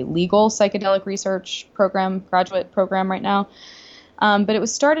do have a legal psychedelic research program, graduate program right now. But it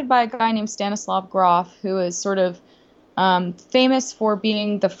was started by a guy named Stanislav Grof, who is sort of famous for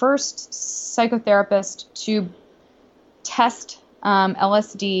being the first psychotherapist to test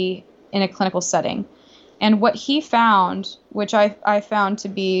LSD in a clinical setting. And what he found, which I found to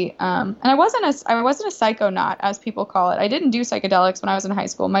be, and I wasn't a psychonaut, as people call it. I didn't do psychedelics when I was in high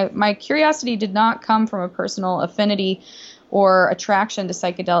school. My curiosity did not come from a personal affinity or attraction to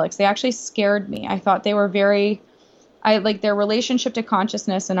psychedelics. They actually scared me. I thought they were very I like their relationship to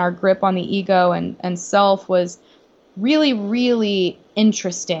consciousness and our grip on the ego and self was really, really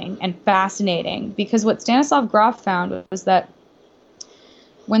interesting and fascinating, because what Stanislav Grof found was that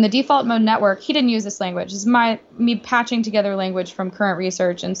when the default mode network, he didn't use this language, this is me patching together language from current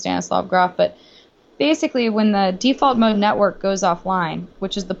research and Stanislav Grof, but basically when the default mode network goes offline,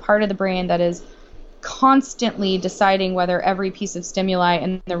 which is the part of the brain that is constantly deciding whether every piece of stimuli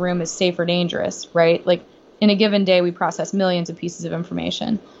in the room is safe or dangerous, right? Like in a given day, we process millions of pieces of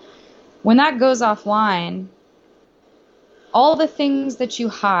information. When that goes offline, all the things that you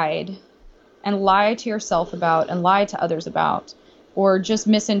hide and lie to yourself about and lie to others about, or just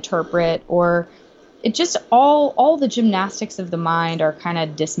misinterpret, or it just all the gymnastics of the mind are kind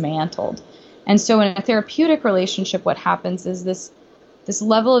of dismantled. And so in a therapeutic relationship, what happens is this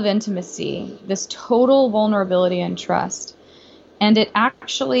level of intimacy, this total vulnerability and trust. And it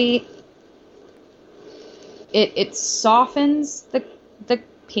actually, it softens the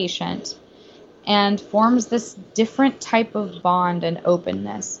patient and forms this different type of bond and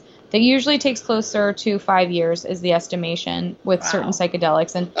openness that usually takes closer to 5 years is the estimation with certain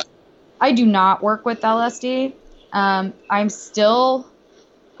psychedelics. And I do not work with LSD. I'm still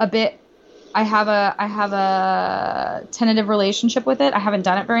a bit, I have a tentative relationship with it. I haven't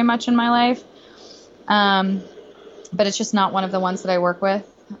done it very much in my life. But it's just not one of the ones that I work with.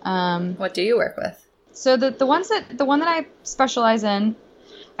 What do you work with? So the one that I specialize in,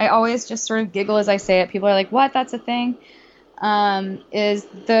 I always just sort of giggle as I say it. People are like, "What? That's a thing?" Is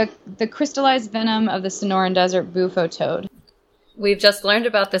the crystallized venom of the Sonoran Desert bufo toad. We've just learned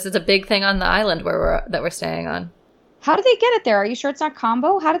about this. It's a big thing on the island that we're staying on. How do they get it there? Are you sure it's not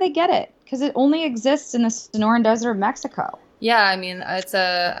combo? How do they get it? Because it only exists in the Sonoran Desert of Mexico. Yeah, I mean, it's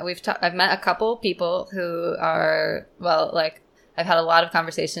I've met a couple people who are, well, like, I've had a lot of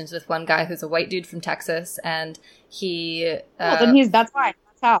conversations with one guy who's a white dude from Texas, and he... then that's why.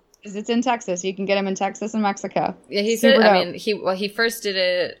 That's how. Because it's in Texas. You can get him in Texas and Mexico. Yeah, he said, I mean, he first did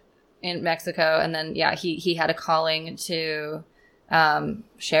it in Mexico, and then, yeah, he had a calling to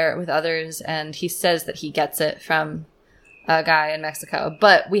share it with others, and he says that he gets it from a guy in Mexico.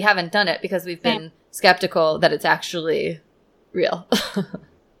 But we haven't done it because we've been skeptical that it's actually real.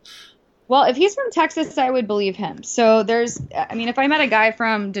 Well, if he's from Texas, I would believe him. So if I met a guy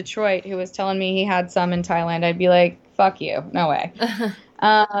from Detroit who was telling me he had some in Thailand, I'd be like, fuck you. No way.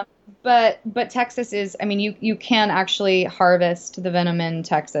 But Texas is, I mean, you can actually harvest the venom in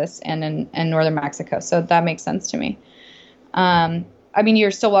Texas and in northern Mexico. So that makes sense to me. I mean,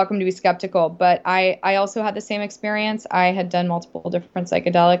 you're still welcome to be skeptical, but I also had the same experience. I had done multiple different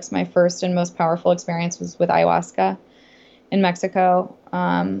psychedelics. My first and most powerful experience was with ayahuasca in Mexico,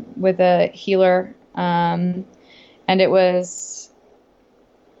 with a healer. And it was,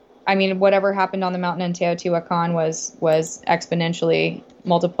 I mean, whatever happened on the mountain in Teotihuacan was exponentially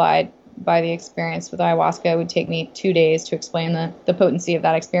multiplied by the experience with ayahuasca. It would take me 2 days to explain the potency of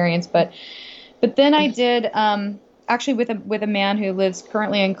that experience. But then I did, actually with a man who lives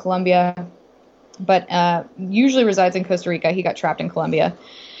currently in Colombia, but usually resides in Costa Rica. He got trapped in Colombia.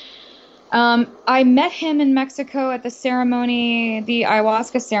 I met him in Mexico at the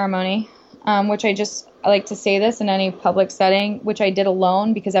ayahuasca ceremony, which I like to say this in any public setting, which I did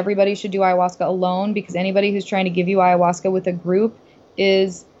alone, because everybody should do ayahuasca alone, because anybody who's trying to give you ayahuasca with a group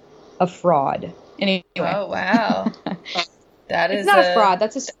is a fraud. Anyway. Oh, wow. That is it's not a fraud.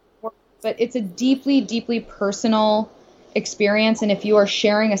 But it's a deeply, deeply personal experience. And if you are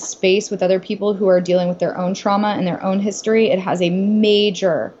sharing a space with other people who are dealing with their own trauma and their own history, it has a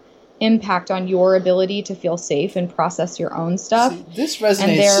major impact on your ability to feel safe and process your own stuff. See, this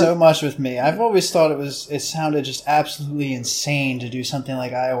resonates so much with me. I've always thought it sounded just absolutely insane to do something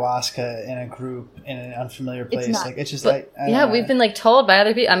like ayahuasca in a group in an unfamiliar place. We've been like told by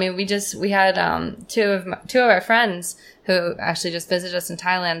other people. I mean, we had two of our friends who actually just visited us in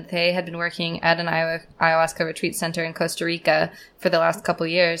Thailand. They had been working at an ayahuasca retreat center in Costa Rica for the last couple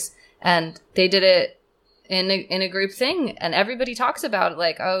of years, and they did it in a group thing, and everybody talks about it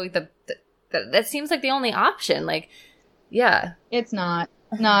like, oh, that seems like the only option. Like, yeah, it's not.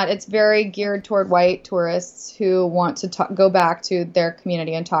 It's very geared toward white tourists who want to go back to their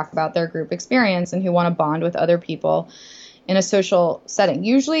community and talk about their group experience, and who want to bond with other people in a social setting.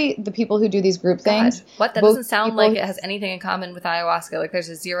 Usually, the people who do these group things, that doesn't sound like it has anything in common with ayahuasca. Like, there's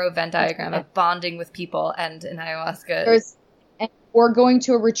a zero Venn diagram of bonding with people and in ayahuasca. Or going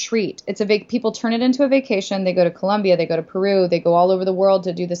to a retreat. People turn it into a vacation. They go to Colombia, they go to Peru, they go all over the world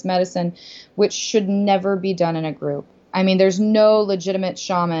to do this medicine, which should never be done in a group. I mean, there's no legitimate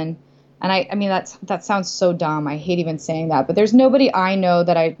shaman And I mean, that sounds so dumb. I hate even saying that, but there's nobody I know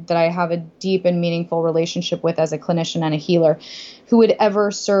that I have a deep and meaningful relationship with as a clinician and a healer who would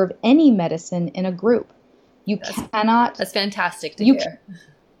ever serve any medicine in a group. You cannot. That's fantastic to hear.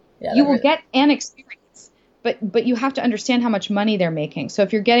 Yeah, you will get an experience, but you have to understand how much money they're making. So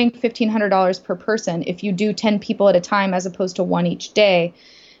if you're getting $1,500 per person, if you do 10 people at a time as opposed to one each day,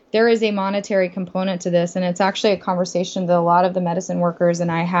 there is a monetary component to this. And it's actually a conversation that a lot of the medicine workers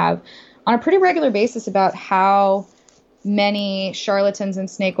and I have on a pretty regular basis about how many charlatans and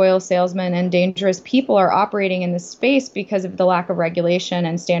snake oil salesmen and dangerous people are operating in this space because of the lack of regulation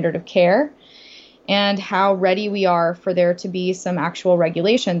and standard of care, and how ready we are for there to be some actual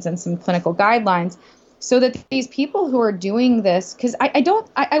regulations and some clinical guidelines so that these people who are doing this, because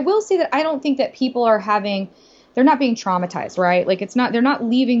I will say that I don't think that people are they're not being traumatized, right? Like they're not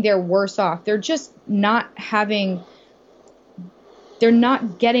leaving there worse off. They're just they're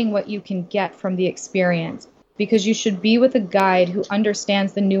not getting what you can get from the experience, because you should be with a guide who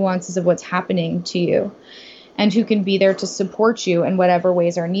understands the nuances of what's happening to you and who can be there to support you in whatever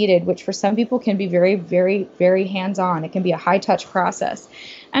ways are needed, which for some people can be very, very, very hands-on. It can be a high-touch process.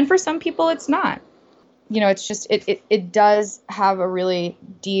 And for some people, it's not. It's just, it does have a really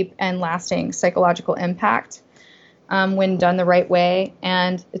deep and lasting psychological impact when done the right way.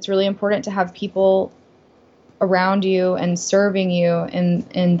 And it's really important to have people around you and serving you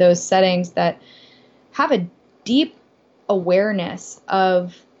in those settings that have a deep awareness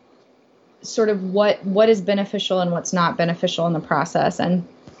of sort of what is beneficial and what's not beneficial in the process. And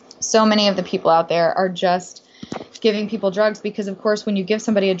so many of the people out there are just giving people drugs because, of course, when you give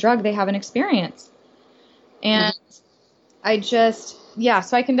somebody a drug, they have an experience. And so I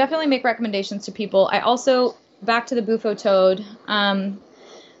can definitely make recommendations to people. I also, back to the Bufo toad,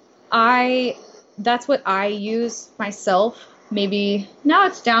 that's what I use myself. Maybe now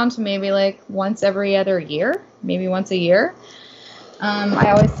it's down to maybe like once every other year, maybe once a year.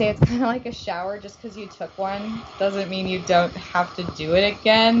 I always say it's kind of like a shower. Just because you took one doesn't mean you don't have to do it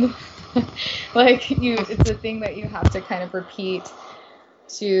again. It's a thing that you have to kind of repeat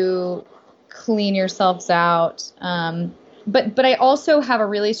to clean yourselves out. But I also have a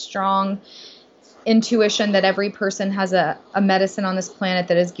really strong intuition that every person has a medicine on this planet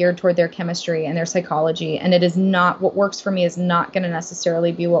that is geared toward their chemistry and their psychology. And it is not, what works for me is not going to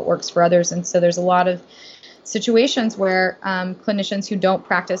necessarily be what works for others. And so there's a lot of situations where clinicians who don't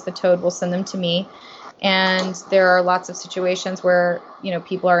practice the toad will send them to me. And there are lots of situations where,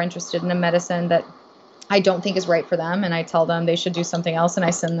 people are interested in a medicine that I don't think is right for them. And I tell them they should do something else. And I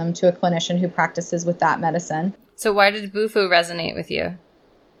send them to a clinician who practices with that medicine. So why did Bufo resonate with you?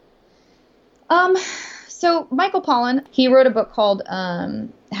 So Michael Pollan, he wrote a book called How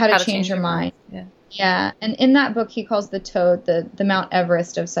to Change Your Mind. Yeah. And in that book, he calls the toad the Mount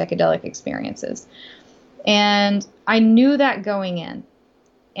Everest of psychedelic experiences. And I knew that going in.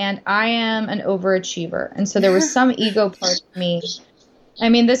 And I am an overachiever. And so there was some ego part of me. I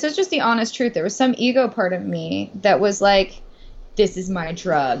mean, this is just the honest truth. There was some ego part of me that was like, this is my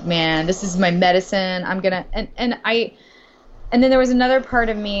drug, man. This is my medicine. I'm going to, and then there was another part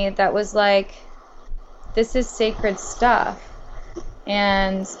of me that was like, this is sacred stuff.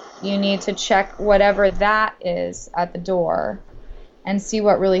 And you need to check whatever that is at the door and see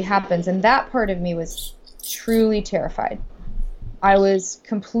what really happens. And that part of me was truly terrified. I was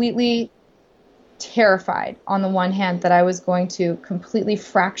completely terrified, on the one hand, that I was going to completely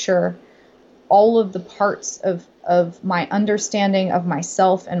fracture all of the parts of my understanding of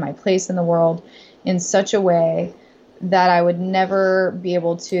myself and my place in the world in such a way that I would never be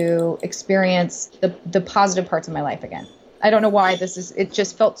able to experience the positive parts of my life again. I don't know why it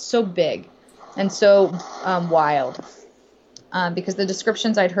just felt so big and so wild because the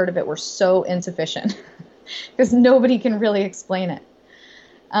descriptions I'd heard of it were so insufficient because nobody can really explain it.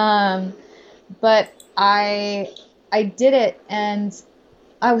 But I did it and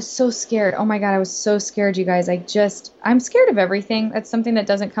I was so scared. Oh my God, I was so scared, you guys. I'm scared of everything. That's something that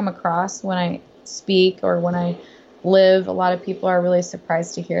doesn't come across when I speak or when I live. A lot of people are really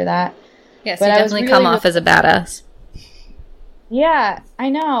surprised to hear that. Yes, you definitely come off as a badass. Yeah, I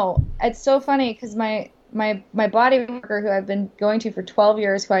know. It's so funny because my body worker, who I've been going to for 12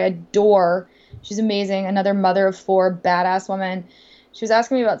 years, who I adore, she's amazing, another mother of 4, badass woman. She was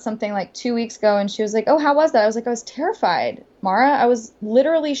asking me about something like 2 weeks ago, and she was like, oh, how was that? I was like, I was terrified, Mara. I was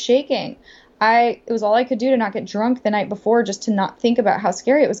literally shaking. It was all I could do to not get drunk the night before, just to not think about how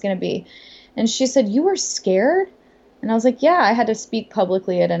scary it was going to be. And she said, you were scared? And I was like, yeah, I had to speak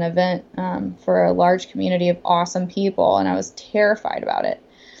publicly at an event for a large community of awesome people, and I was terrified about it.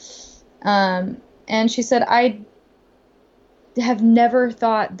 And she said, have never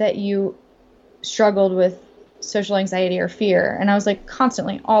thought that you struggled with social anxiety or fear. And I was like,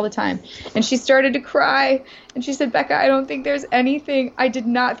 constantly, all the time. And she started to cry. And she said, Becca, I don't think there's anything. I did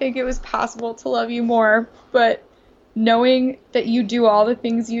not think it was possible to love you more. But knowing that you do all the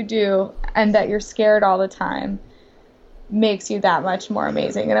things you do and that you're scared all the time makes you that much more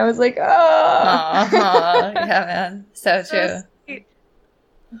amazing. And I was like, oh. Yeah, man. So true.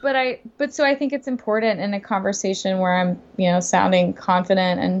 But so I think it's important in a conversation where I'm, sounding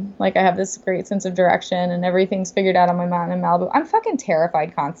confident and like I have this great sense of direction and everything's figured out on my mountain in Malibu. I'm fucking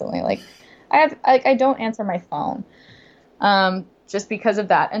terrified constantly. Like I don't answer my phone, just because of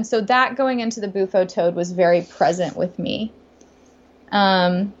that. And so that going into the Bufo Toad was very present with me.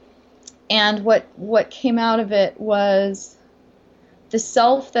 And what came out of it was the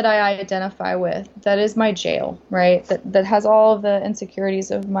self that I identify with, that is my jail, right? That has all of the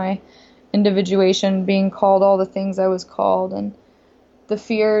insecurities of my individuation, being called all the things I was called, and the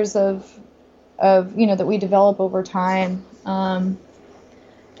fears of that we develop over time.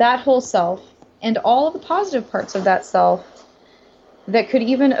 That whole self and all of the positive parts of that self that could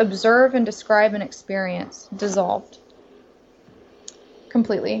even observe and describe an experience dissolved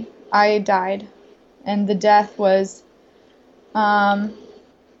completely. I died, and the death was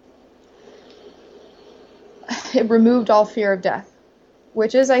it removed all fear of death,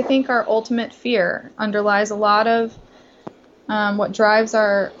 which is, I think, our ultimate fear. Underlies a lot of what drives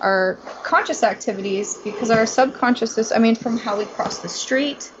our conscious activities, because our subconscious is, from how we cross the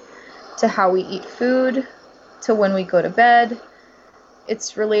street to how we eat food to when we go to bed,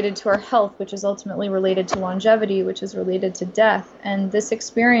 it's related to our health, which is ultimately related to longevity, which is related to death. And this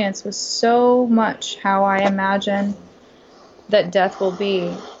experience was so much how I imagine that death will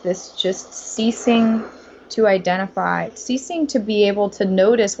be, this just ceasing to identify, ceasing to be able to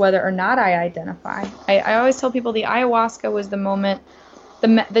notice whether or not I identify. I always tell people the ayahuasca was the moment,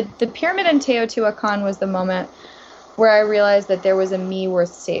 the pyramid in Teotihuacan was the moment where I realized that there was a me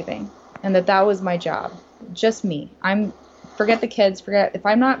worth saving, and that was my job, just me. Forget the kids, if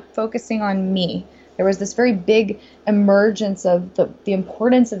I'm not focusing on me. There was this very big emergence of the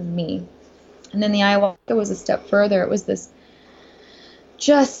importance of me. And then the ayahuasca was a step further. It was this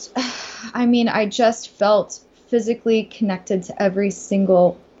I just felt physically connected to every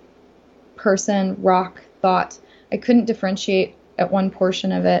single person, rock, thought. I couldn't differentiate at one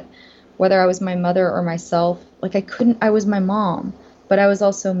portion of it whether I was my mother or myself. Like I was my mom, but I was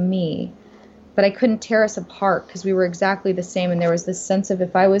also me. But I couldn't tear us apart because we were exactly the same. And there was this sense of,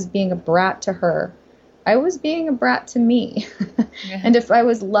 if I was being a brat to her, I was being a brat to me. Yeah. And if I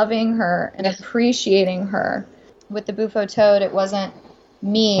was loving her and appreciating her, with the Bufo Toad, it wasn't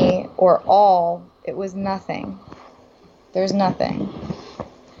me or all, it was nothing. There's nothing.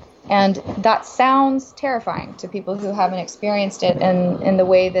 And that sounds terrifying to people who haven't experienced it in the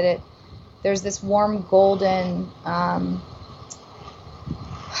way that there's this warm golden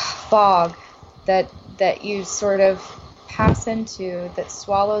fog that you sort of pass into, that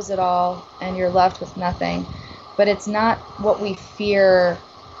swallows it all, and you're left with nothing. But it's not what we fear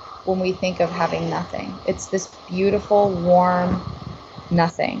when we think of having nothing. It's this beautiful, warm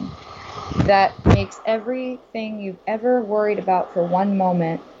nothing that makes everything you've ever worried about for one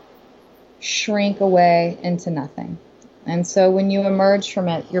moment shrink away into nothing. And so when you emerge from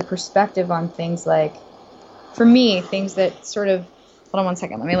it, your perspective on things like, for me, things that sort of, hold on one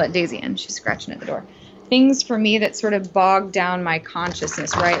second, let me let Daisy in. She's scratching at the door. Things for me that sort of bog down my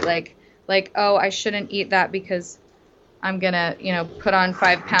consciousness, right? Like, oh, I shouldn't eat that because I'm going to, put on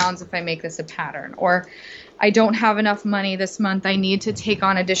 5 pounds if I make this a pattern. Or I don't have enough money this month. I need to take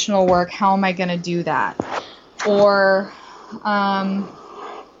on additional work. How am I going to do that? Or I'm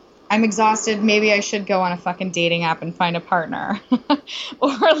exhausted. Maybe I should go on a fucking dating app and find a partner.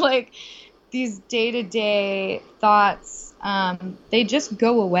 Or like these day-to-day thoughts, they just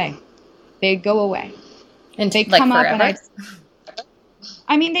go away. They go away. And they come up and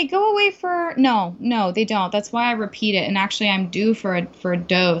they go away for, no, they don't. That's why I repeat it. And actually I'm due for a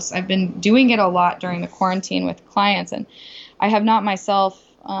dose. I've been doing it a lot during the quarantine with clients, and I have not myself,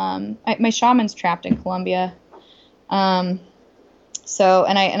 my shaman's trapped in Colombia. So,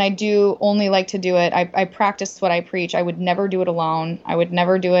 and I do only like to do it. I practice what I preach. I would never do it alone. I would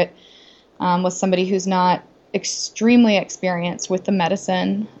never do it, with somebody who's not extremely experienced with the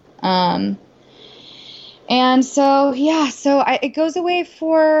medicine. And so, it goes away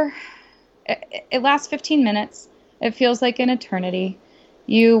it lasts 15 minutes. It feels like an eternity.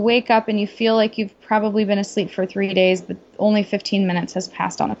 You wake up and you feel like you've probably been asleep for 3 days, but only 15 minutes has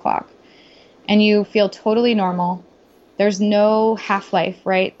passed on the clock. And you feel totally normal. There's no half-life,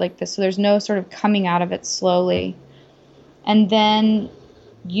 right? Like this. So there's no sort of coming out of it slowly. And then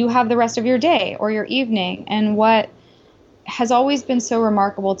you have the rest of your day or your evening. And what has always been so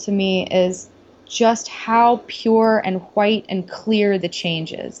remarkable to me is just how pure and white and clear the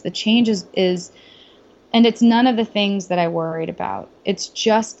change is. The change is, and it's none of the things that I worried about. It's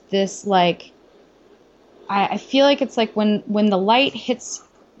just this, like, I feel like it's like when the light hits,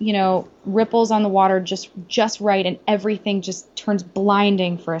 ripples on the water just right, and everything just turns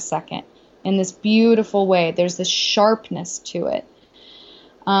blinding for a second in this beautiful way. There's this sharpness to it.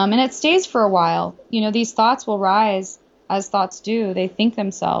 And it stays for a while. These thoughts will rise as thoughts do. They think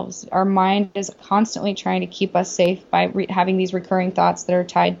themselves. Our mind is constantly trying to keep us safe by having these recurring thoughts that are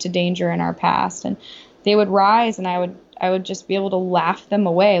tied to danger in our past. And they would rise, and I would just be able to laugh them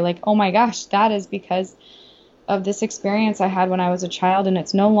away. Like, oh my gosh, that is because of this experience I had when I was a child, and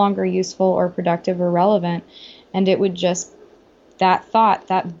it's no longer useful or productive or relevant. And it would just, that thought,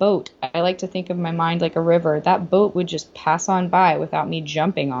 that boat, I like to think of my mind like a river, that boat would just pass on by without me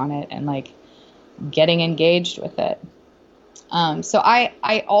jumping on it and like getting engaged with it. So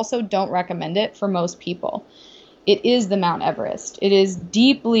I also don't recommend it for most people. It is the Mount Everest. It is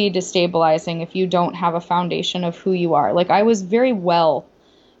deeply destabilizing if you don't have a foundation of who you are. Like, I was very well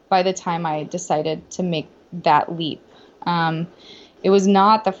by the time I decided to make that leap. It was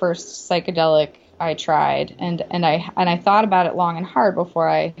not the first psychedelic I tried, and I thought about it long and hard before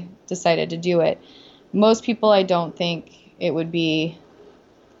I decided to do it. Most people, I don't think it would be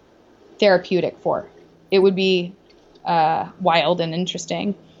therapeutic for. It would be wild and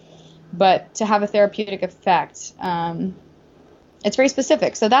interesting, but to have a therapeutic effect, it's very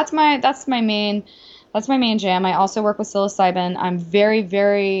specific. So that's my main jam. I also work with psilocybin. I'm very,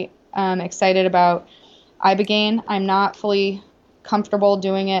 very excited about Ibogaine. I'm not fully comfortable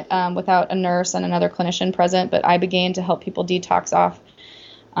doing it without a nurse and another clinician present, but Ibogaine to help people detox off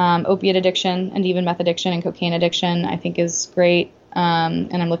opiate addiction and even meth addiction and cocaine addiction, I think is great,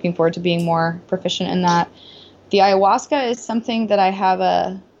 and I'm looking forward to being more proficient in that. The ayahuasca is something that I have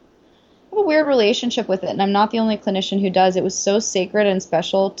a weird relationship with it, and I'm not the only clinician who does. It was so sacred and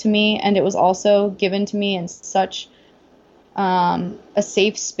special to me, and it was also given to me in such a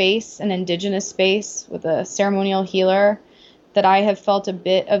safe space, an indigenous space with a ceremonial healer, that I have felt a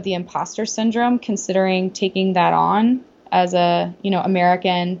bit of the imposter syndrome considering taking that on as a,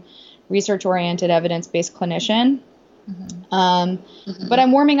 American research-oriented evidence-based clinician. Mm-hmm. But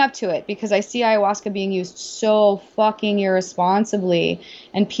I'm warming up to it because I see ayahuasca being used so fucking irresponsibly,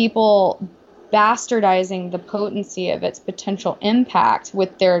 and people bastardizing the potency of its potential impact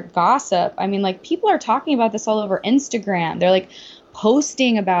with their gossip. I mean, like, people are talking about this all over Instagram. They're like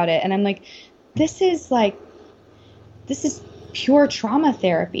posting about it. And I'm like, this is pure trauma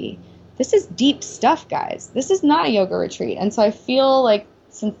therapy. This is deep stuff, guys. This is not a yoga retreat. And so I feel like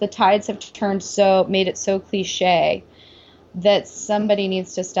since the tides have made it so cliche, that somebody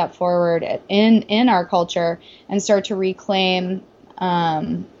needs to step forward in our culture and start to reclaim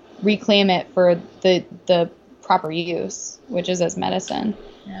it for the proper use, which is as medicine.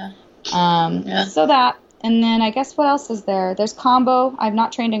 Yeah. So that, and then I guess what else is there? There's Kambo. I've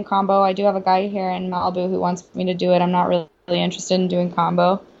not trained in Kambo. I do have a guy here in Malibu who wants me to do it. I'm not really interested in doing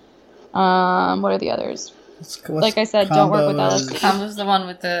Kambo. What are the others? Like I said, don't work with LSD. Kambo's the one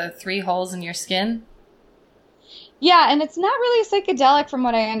with the 3 holes in your skin. Yeah, and it's not really psychedelic from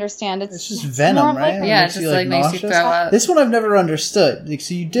what I understand. It's just venom, right? Yeah, it just like makes you throw up. This one I've never understood. Like,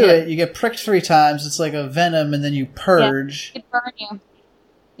 so you do it, you get pricked 3 times, it's like a venom, and then you purge. Yeah, they burn you.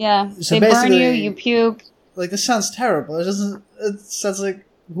 Yeah, so they burn you, you puke. Like, this sounds terrible. It sounds like,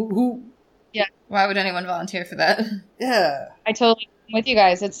 who? Yeah. Why would anyone volunteer for that? Yeah. I totally am with you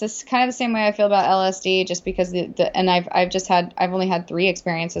guys. It's this kind of the same way I feel about LSD, just because I've only had 3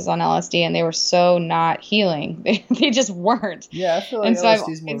 experiences on LSD, and they were so not healing. They just weren't. Yeah, I feel like LSD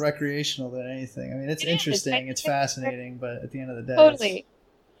is more recreational than anything. I mean, it's interesting, it's fascinating, but at the end of the day, totally,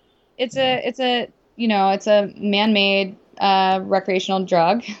 it's a man-made recreational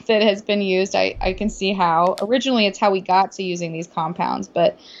drug that has been used. I can see how originally it's how we got to using these compounds,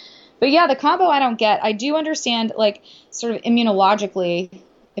 but yeah, the Kambo I don't get. I do understand, like, sort of immunologically,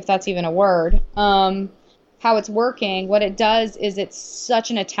 if that's even a word, how it's working. What it does is it's such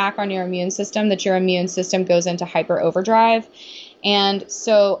an attack on your immune system that your immune system goes into hyper overdrive. And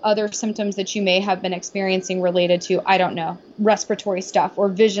so other symptoms that you may have been experiencing related to, I don't know, respiratory stuff or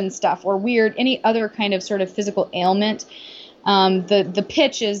vision stuff or any other kind of sort of physical ailment, the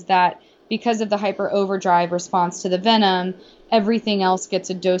pitch is that because of the hyper overdrive response to the venom, everything else gets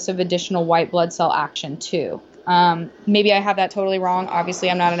a dose of additional white blood cell action too. Maybe I have that totally wrong. Obviously,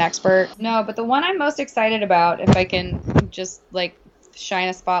 I'm not an expert. No, but the one I'm most excited about, if I can just like shine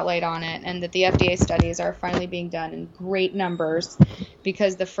a spotlight on it, and that the FDA studies are finally being done in great numbers,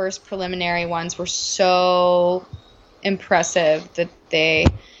 because the first preliminary ones were so impressive that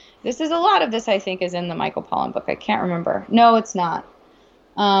this is a lot of this, I think, is in the Michael Pollan book. I can't remember. No, it's not.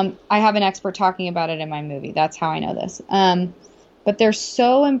 I have an expert talking about it in my movie. That's how I know this. But they're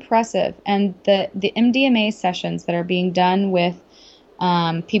so impressive. And the MDMA sessions that are being done with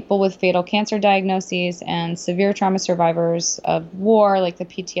people with fatal cancer diagnoses and severe trauma survivors of war, like the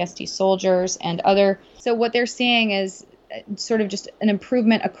PTSD soldiers and other. So what they're seeing is sort of just an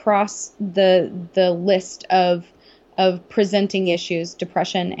improvement across the list of presenting issues: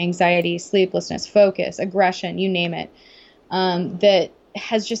 depression, anxiety, sleeplessness, focus, aggression, you name it, that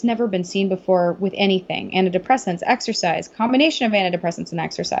has just never been seen before with anything. Antidepressants, exercise, combination of antidepressants and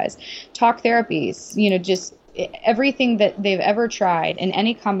exercise, talk therapies, just everything that they've ever tried in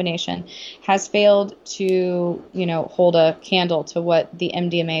any combination has failed to, hold a candle to what the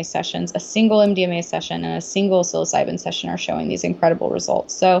MDMA sessions, a single MDMA session and a single psilocybin session, are showing these incredible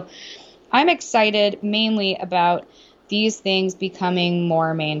results. So I'm excited mainly about these things becoming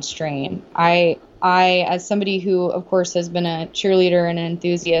more mainstream. I, as somebody who, of course, has been a cheerleader and an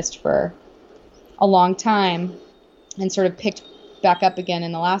enthusiast for a long time and sort of picked back up again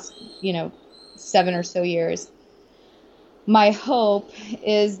in the last, 7 or so years, my hope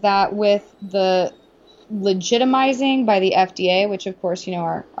is that with the legitimizing by the FDA, which, of course,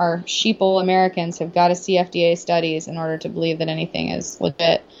 our sheeple Americans have got to see FDA studies in order to believe that anything is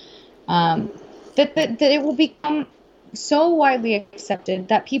legit, that it will become so widely accepted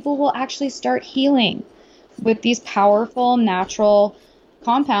that people will actually start healing with these powerful natural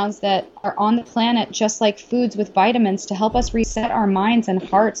compounds that are on the planet, just like foods with vitamins, to help us reset our minds and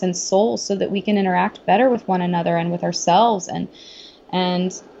hearts and souls so that we can interact better with one another and with ourselves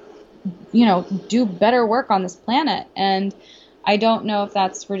and do better work on this planet. And I don't know if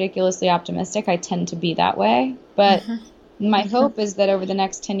that's ridiculously optimistic. I tend to be that way, but my hope is that over the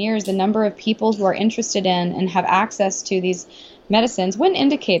next 10 years, the number of people who are interested in and have access to these medicines, when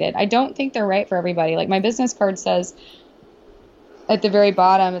indicated, I don't think they're right for everybody. Like my business card says at the very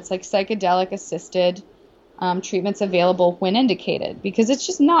bottom, it's like psychedelic assisted treatments available when indicated, because it's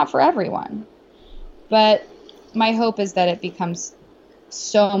just not for everyone. But my hope is that it becomes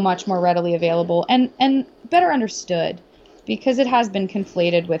so much more readily available and better understood, because it has been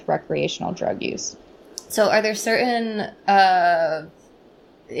conflated with recreational drug use. So are there certain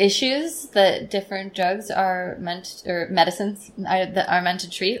issues that different drugs are meant, or medicines that are meant to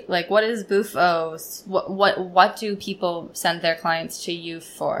treat? Like, what is Bufo? What do people send their clients to you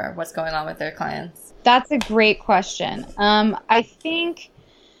for? What's going on with their clients? That's a great question. I think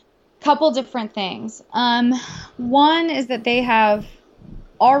a couple different things. One is that they have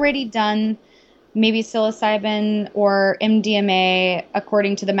already done maybe psilocybin or MDMA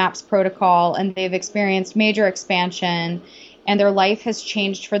according to the MAPS protocol, and they've experienced major expansion, and their life has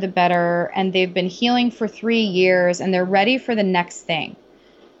changed for the better, and they've been healing for 3 years, and they're ready for the next thing,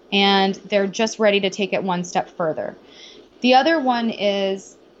 and they're just ready to take it one step further. The other one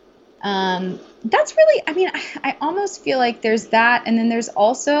is, that's really, I almost feel like there's that, and then there's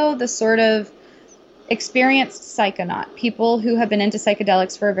also the sort of experienced psychonaut, people who have been into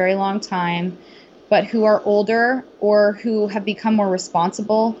psychedelics for a very long time, but who are older or who have become more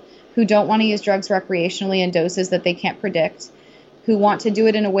responsible, who don't want to use drugs recreationally in doses that they can't predict, who want to do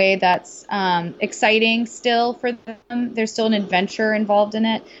it in a way that's exciting still for them. There's still an adventure involved in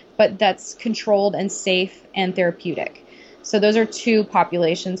it, but that's controlled and safe and therapeutic. So those are two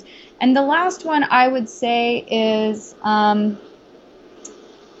populations. And the last one I would say is, trying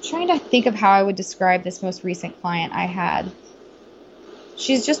to think of how I would describe this most recent client I had.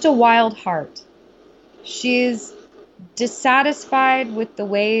 She's just a wild heart. She's dissatisfied with the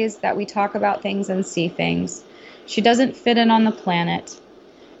ways that we talk about things and see things. She doesn't fit in on the planet.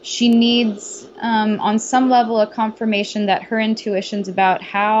 She needs, on some level, a confirmation that her intuitions about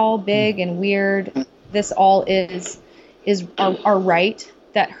how big and weird this all are right,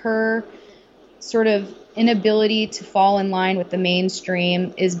 that her sort of inability to fall in line with the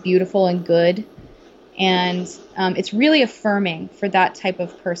mainstream is beautiful and good. And it's really affirming for that type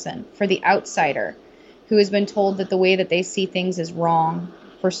of person, for the outsider who has been told that the way that they see things is wrong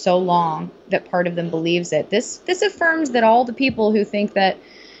for so long that part of them believes it. This affirms that all the people who think that,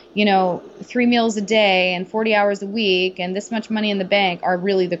 3 meals a day and 40 hours a week and this much money in the bank are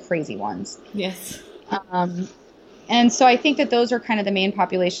really the crazy ones. Yes. And so I think that those are kind of the main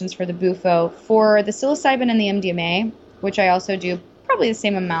populations for the Bufo. For the psilocybin and the MDMA, which I also do probably the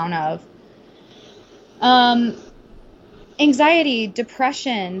same amount of, anxiety,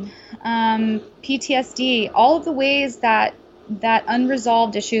 depression, PTSD, all of the ways that that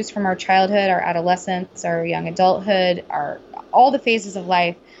unresolved issues from our childhood, our adolescence, our young adulthood, all the phases of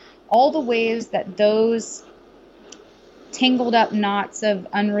life, all the ways that those tangled up knots of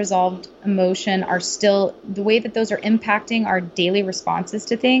unresolved emotion are still the way that those are impacting our daily responses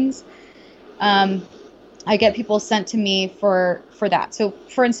to things. I get people sent to me for that. So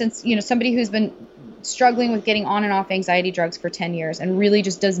for instance, somebody who's been struggling with getting on and off anxiety drugs for 10 years and really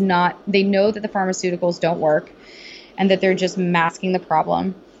just they know that the pharmaceuticals don't work and that they're just masking the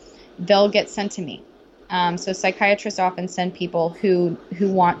problem. They'll get sent to me. So psychiatrists often send people who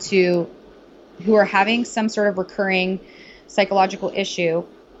are having some sort of recurring psychological issue,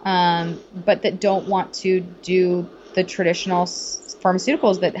 but that don't want to do the traditional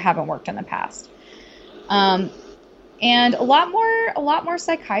pharmaceuticals that haven't worked in the past. And a lot more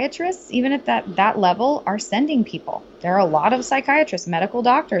psychiatrists, even at that level, are sending people. There are a lot of psychiatrists, medical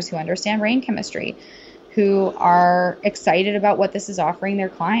doctors who understand brain chemistry, who are excited about what this is offering their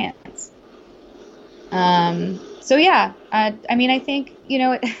clients. So yeah, I think,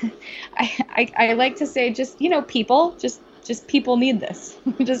 I like to say just people need this.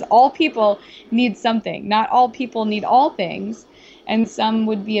 Just all people need something. Not all people need all things, and some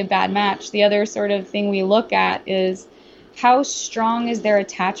would be a bad match. The other sort of thing we look at is how strong is their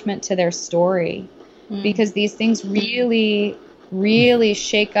attachment to their story, because these things really, really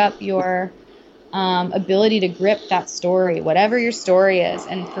shake up your ability to grip that story, whatever your story is.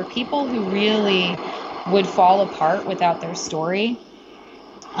 And for people who really would fall apart without their story,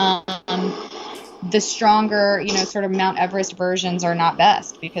 the stronger, sort of Mount Everest versions are not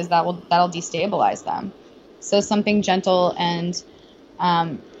best, because that'll destabilize them. So something gentle and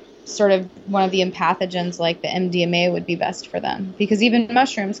sort of one of the empathogens like the MDMA would be best for them, because even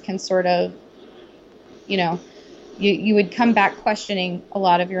mushrooms can sort of, you would come back questioning a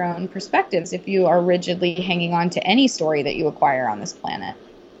lot of your own perspectives if you are rigidly hanging on to any story that you acquire on this planet.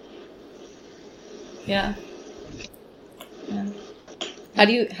 Yeah. How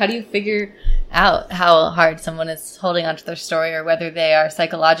do you figure out how hard someone is holding onto their story, or whether they are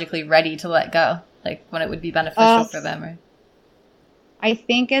psychologically ready to let go, like when it would be beneficial for them? Or I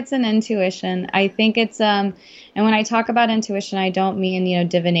think it's an intuition. I think it's and when I talk about intuition, I don't mean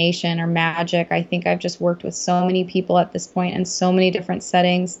divination or magic. I think I've just worked with so many people at this point in so many different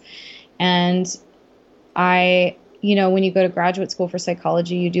settings, and when you go to graduate school for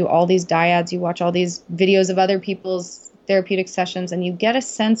psychology, you do all these dyads, you watch all these videos of other people's therapeutic sessions, and you get a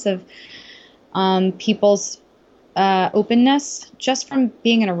sense of people's openness just from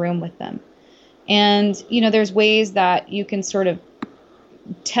being in a room with them. And, there's ways that you can sort of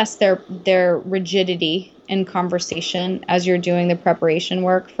test their rigidity in conversation as you're doing the preparation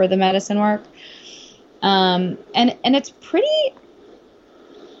work for the medicine work. And it's pretty,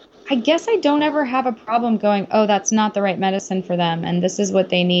 I guess I don't ever have a problem going, oh, that's not the right medicine for them, and this is what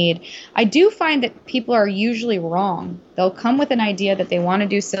they need. I do find that people are usually wrong. They'll come with an idea that they want to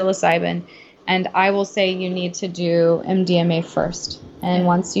do psilocybin, and I will say you need to do MDMA first. And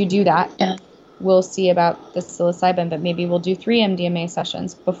once you do that, we'll see about the psilocybin, but maybe we'll do 3 MDMA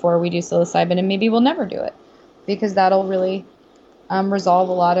sessions before we do psilocybin, and maybe we'll never do it, because that'll really resolve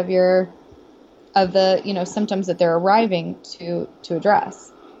a lot of the symptoms that they're arriving to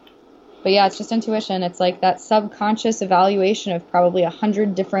address. But yeah, it's just intuition. It's like that subconscious evaluation of probably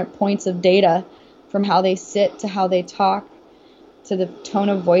 100 different points of data, from how they sit to how they talk to the tone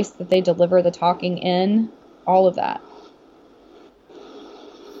of voice that they deliver the talking in, all of that.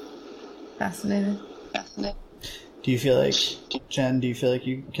 Fascinating. Do you feel like, Jen,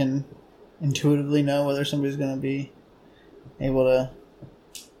 you can intuitively know whether somebody's going to be able to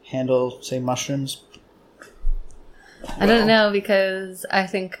handle, say, mushrooms? I don't know, because I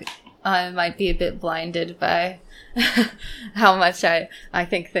think I might be a bit blinded by how much I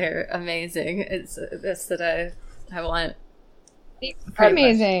think they're amazing. It's this that I want. They're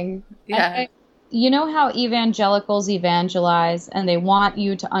amazing. Yeah. You know how evangelicals evangelize, and they want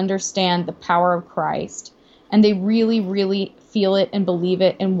you to understand the power of Christ, and they really, really feel it and believe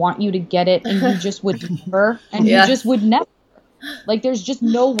it and want you to get it, and you just would never, and you just would never. Like, there's just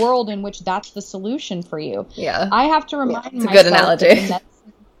no world in which that's the solution for you. Yeah. I have to remind myself a good analogy. That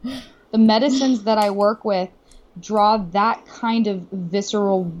the medicines that I work with draw that kind of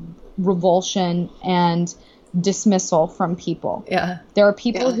visceral revulsion and dismissal from people. Yeah. There are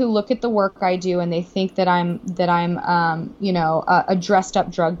people who look at the work I do and they think that I'm a dressed up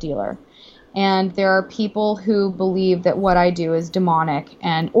drug dealer. And there are people who believe that what I do is demonic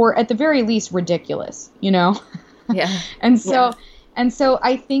or at the very least ridiculous, Yeah. And so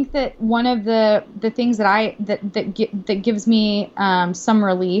I think that one of the things that gives me some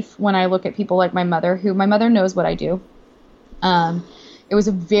relief when I look at people like my mother knows what I do. It was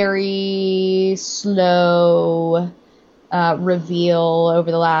a very slow reveal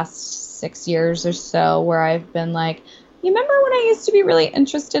over the last 6 years or so where I've been like, you remember when I used to be really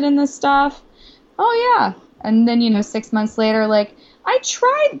interested in this stuff? Oh, yeah. And then, 6 months later, like, I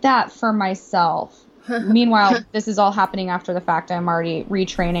tried that for myself. Meanwhile, this is all happening after the fact. I'm already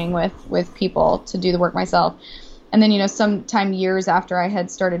retraining with people to do the work myself. And then, sometime years after I had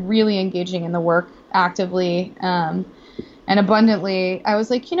started really engaging in the work actively and abundantly, I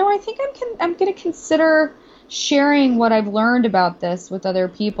was like, I think I'm going to consider sharing what I've learned about this with other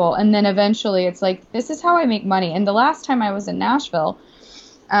people. And then eventually it's like, this is how I make money. And the last time I was in Nashville,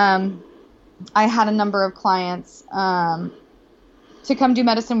 I had a number of clients to come do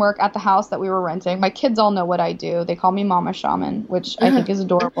medicine work at the house that we were renting. My kids all know what I do. They call me Mama Shaman, which I think is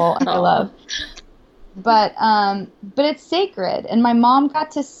adorable and I love. But it's sacred. And my mom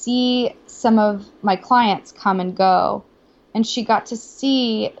got to see some of my clients come and go. And she got to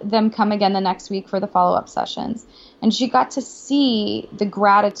see them come again the next week for the follow-up sessions. And she got to see the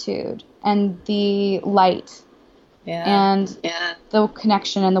gratitude and the light and the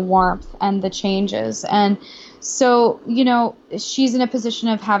connection and the warmth and the changes. And so, she's in a position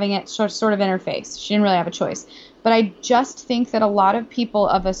of having it sort of interface. She didn't really have a choice. But I just think that a lot of people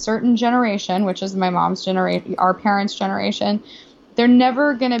of a certain generation, which is my mom's generation, our parents' generation, they're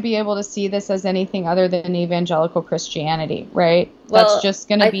never going to be able to see this as anything other than evangelical Christianity, right? Well, that's just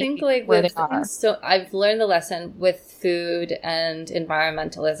going to be I think, like, where they are. So I've learned the lesson with food and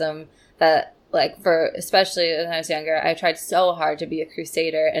environmentalism that, like, especially when I was younger, I tried so hard to be a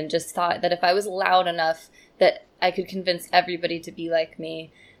crusader and just thought that if I was loud enough that I could convince everybody to be like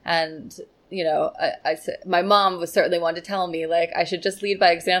me. And my mom was certainly one to tell me, like, I should just lead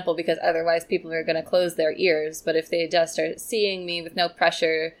by example because otherwise people are going to close their ears. But if they just start seeing me with no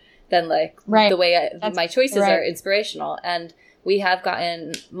pressure, then, like, the way my choices are inspirational. And we have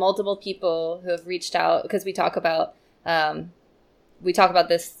gotten multiple people who have reached out because we talk about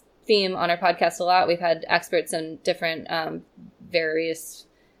this theme on our podcast a lot. We've had experts in different various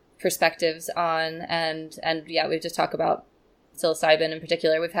perspectives on, and we've just talked about psilocybin in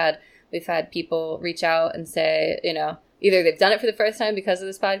particular. We've had people reach out and say, either they've done it for the first time because of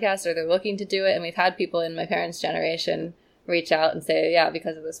this podcast or they're looking to do it. And we've had people in my parents' generation reach out and say, yeah,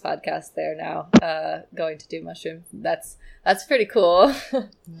 because of this podcast, they're now going to do mushrooms. That's pretty cool.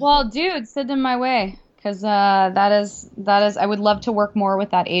 Well, dude, send them my way. Because that is, I would love to work more with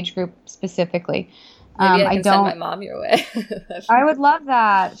that age group specifically. Maybe I can send my mom your way. I would love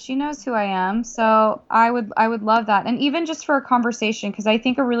that. She knows who I am, so I would love that. And even just for a conversation, because I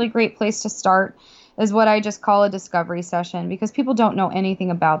think a really great place to start is what I just call a discovery session, because people don't know anything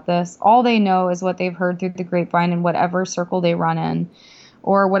about this. All they know is what they've heard through the grapevine in whatever circle they run in,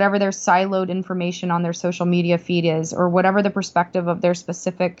 or whatever their siloed information on their social media feed is, or whatever the perspective of their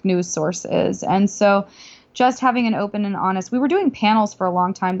specific news source is. And so just having an open and honest, we were doing panels for a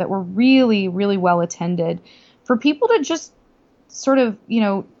long time that were really, really well attended for people to just sort of,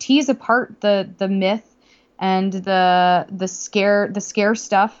 tease apart the myth and the scare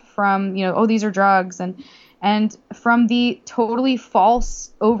stuff from, these are drugs and from the totally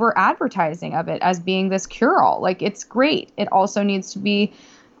false over advertising of it as being this cure-all. Like, it's great. It also needs to be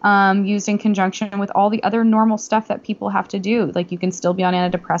used in conjunction with all the other normal stuff that people have to do. Like, you can still be on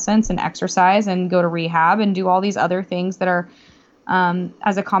antidepressants and exercise and go to rehab and do all these other things that are,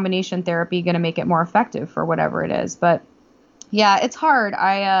 as a combination therapy, going to make it more effective for whatever it is. But yeah, it's hard.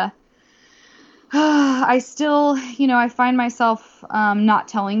 I still, I find myself not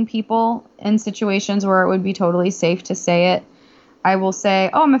telling people in situations where it would be totally safe to say it. I will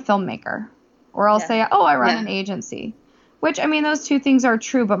say, oh, I'm a filmmaker. Or I'll say, oh, I run an agency. Which, I mean, those two things are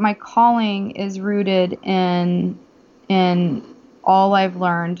true, but my calling is rooted in all I've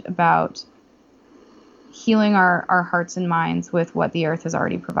learned about healing our hearts and minds with what the earth has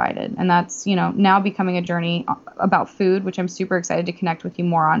already provided. And that's, now becoming a journey about food, which I'm super excited to connect with you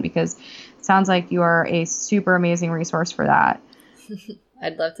more on, because it sounds like you are a super amazing resource for that.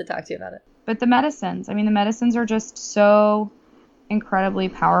 I'd love to talk to you about it. But the medicines are just so incredibly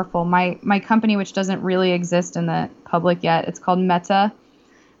powerful. My company, which doesn't really exist in the public yet, it's called Metta,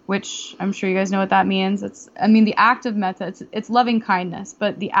 which I'm sure you guys know what that means. The act of metta, it's loving kindness,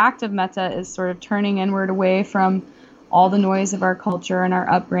 but the act of metta is sort of turning inward away from all the noise of our culture and our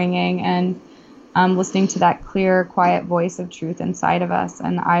upbringing and listening to that clear, quiet voice of truth inside of us.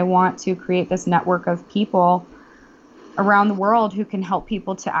 And I want to create this network of people around the world who can help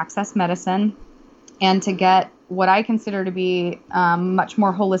people to access medicine and to get what I consider to be much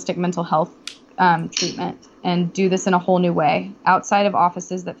more holistic mental health treatment, and do this in a whole new way outside of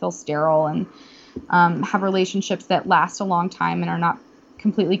offices that feel sterile and have relationships that last a long time and are not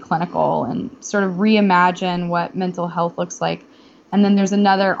completely clinical, and sort of reimagine what mental health looks like. And then there's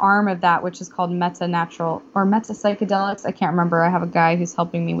another arm of that, which is called meta-natural or meta-psychedelics. I can't remember. I have a guy who's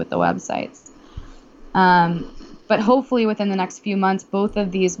helping me with the websites. But hopefully within the next few months, both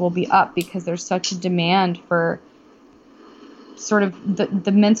of these will be up, because there's such a demand for sort of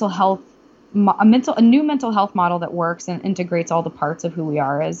the mental health, a new mental health model that works and integrates all the parts of who we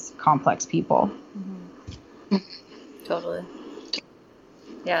are as complex people. Mm-hmm. Totally.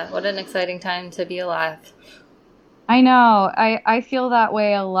 Yeah, what an exciting time to be alive. I know. I feel that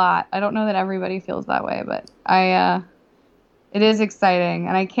way a lot. I don't know that everybody feels that way, but it is exciting,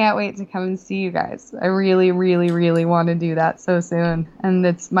 and I can't wait to come and see you guys. I really, really, really want to do that so soon. And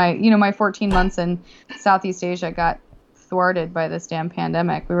it's my 14 months in Southeast Asia got thwarted by this damn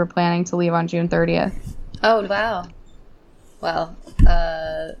pandemic. We were planning to leave on June 30th. Oh, wow. Well,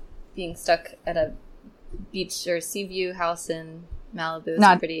 being stuck at a beach or sea view house in Malibu is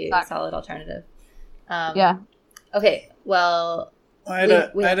a pretty solid alternative. Yeah. Okay, well, I had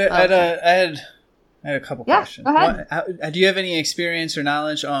a couple questions. Go ahead. Do you have any experience or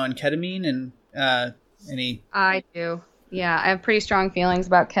knowledge on ketamine and any? I do. Yeah, I have pretty strong feelings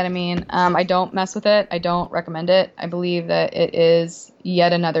about ketamine. I don't mess with it. I don't recommend it. I believe that it is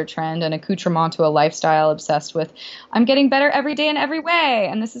yet another trend, an accoutrement to a lifestyle obsessed with, I'm getting better every day in every way,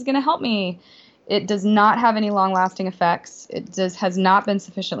 and this is going to help me. It does not have any long-lasting effects. It has not been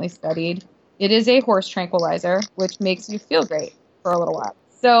sufficiently studied. It is a horse tranquilizer, which makes you feel great for a little while.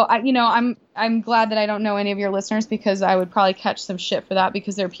 So I'm glad that I don't know any of your listeners, because I would probably catch some shit for that,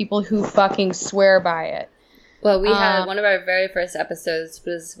 because there are people who fucking swear by it. Well, we had one of our very first episodes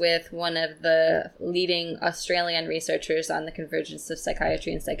was with one of the leading Australian researchers on the convergence of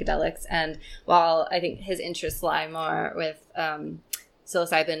psychiatry and psychedelics. And while I think his interests lie more with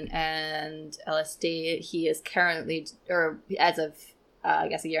psilocybin and LSD, he is currently, or as of I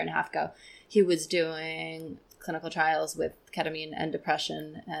guess a year and a half ago, he was doing clinical trials with ketamine and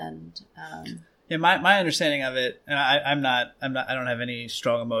depression, and yeah, my understanding of it, and I don't have any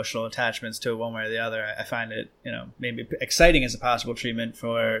strong emotional attachments to it one way or the other. I find it, maybe exciting as a possible treatment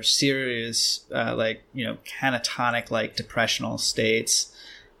for serious, catatonic, like depressional states,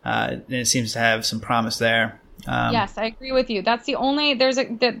 and it seems to have some promise there. Yes, I agree with you. That's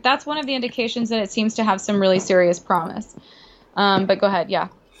that's one of the indications that it seems to have some really serious promise. But go ahead, yeah.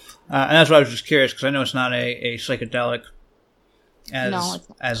 And that's why I was just curious, because I know it's not a psychedelic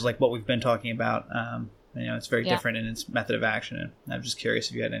as like what we've been talking about. It's very different in its method of action. And I'm just curious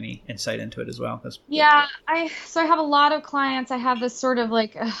if you had any insight into it as well. Yeah, I have a lot of clients. I have this sort of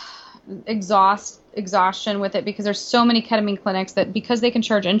like exhaustion with it, because there's so many ketamine clinics that, because they can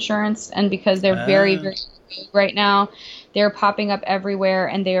charge insurance and because they're very, very big right now, they're popping up everywhere,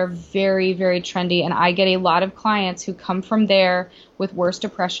 and they are very, very trendy. And I get a lot of clients who come from there with worse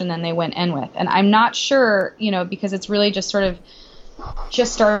depression than they went in with. And I'm not sure, because it's really just sort of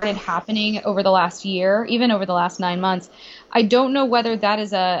just started happening over the last year, even over the last 9 months. I don't know whether that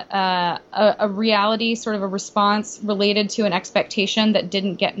is a reality, sort of a response related to an expectation that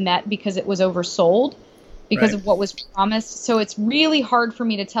didn't get met because it was oversold, because of what was promised. So it's really hard for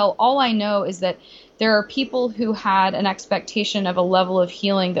me to tell. All I know is that there are people who had an expectation of a level of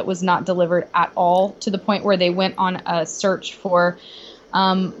healing that was not delivered at all, to the point where they went on a search for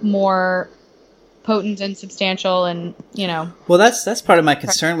more potent and substantial, and Well, that's part of my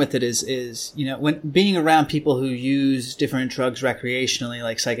concern with it is when being around people who use different drugs recreationally,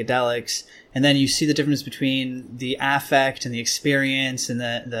 like psychedelics, and then you see the difference between the affect and the experience and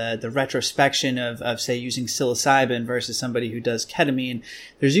the retrospection of say using psilocybin versus somebody who does ketamine.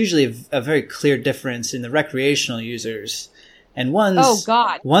 There's usually a very clear difference in the recreational users. And one's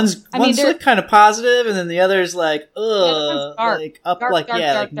like kind of positive, and then the other's like,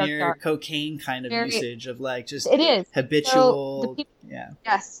 near cocaine kind of usage of like just it is habitual,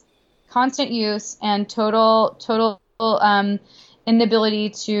 yes, constant use and total inability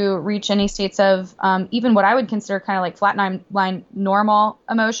to reach any states of even what I would consider kind of like flatline normal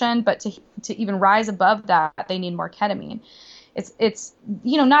emotion, but to even rise above that, they need more ketamine. It's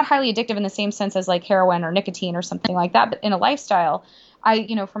not highly addictive in the same sense as like heroin or nicotine or something like that, but in a lifestyle,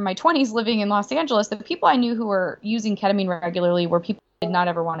 from my 20s living in Los Angeles, the people I knew who were using ketamine regularly were people I did not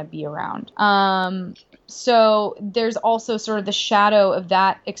ever want to be around. So there's also sort of the shadow of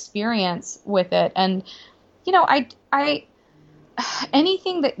that experience with it. And, I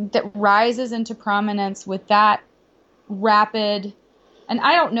anything that rises into prominence with that rapid. And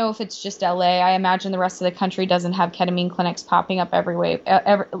I don't know if it's just LA. I imagine the rest of the country doesn't have ketamine clinics popping up everywhere.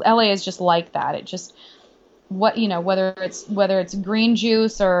 LA is just like that. what, whether it's green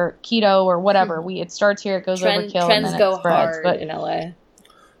juice or keto or whatever. It starts here, it goes overkill, and then go it spreads. hard But in LA.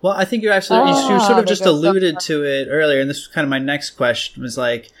 Well, I think you're absolutely. You sort of they just go so alluded far. to it earlier, and this was kind of my next question. Was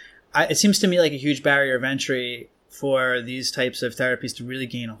like, it seems to me like a huge barrier of entry for these types of therapies to really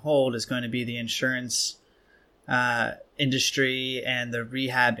gain a hold is going to be the insurance industry and the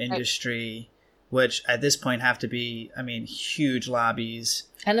rehab industry, which at this point have to be, I mean, huge lobbies.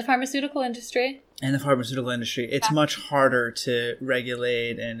 And the pharmaceutical industry. And the pharmaceutical industry, it's much harder to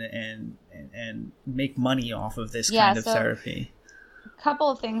regulate and make money off of this kind of therapy. A couple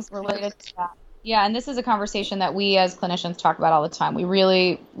of things related to that. Yeah, and this is a conversation that we as clinicians talk about all the time. We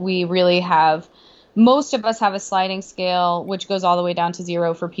really have, most of us have a sliding scale, which goes all the way down to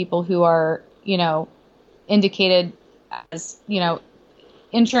 0 for people who are, indicated as,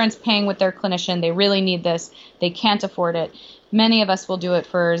 insurance paying with their clinician. They really need this. They can't afford it. Many of us will do it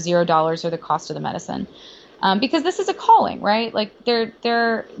for $0 or the cost of the medicine. Because this is a calling, right? Like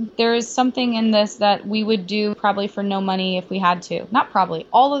there is something in this that we would do probably for no money if we had to. Not probably.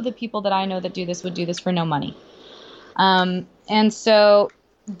 All of the people that I know that do this would do this for no money. And so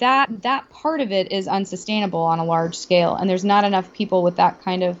that part of it is unsustainable on a large scale. And there's not enough people with that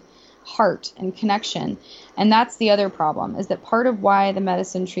kind of heart and connection. And that's the other problem, is that part of why the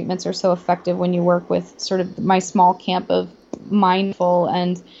medicine treatments are so effective when you work with sort of my small camp of mindful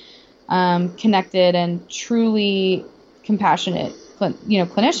and connected and truly compassionate,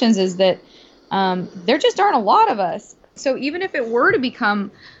 clinicians, is that there just aren't a lot of us. So even if it were to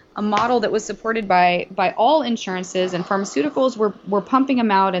become a model that was supported by all insurances and pharmaceuticals were pumping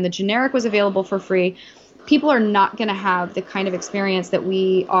them out and the generic was available for free, people are not going to have the kind of experience that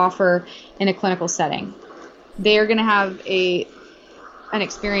we offer in a clinical setting. They are going to have an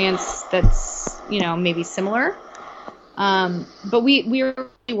experience that's, maybe similar. But we're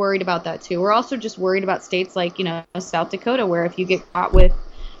really worried about that too. We're also just worried about states like, South Dakota, where if you get caught with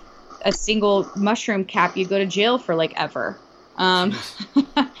a single mushroom cap, you go to jail for like ever.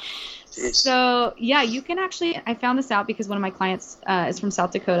 So yeah, you can actually, I found this out because one of my clients is from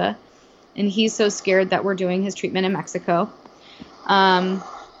South Dakota, and he's so scared that we're doing his treatment in Mexico.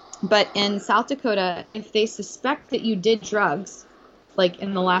 But in South Dakota, if they suspect that you did drugs, like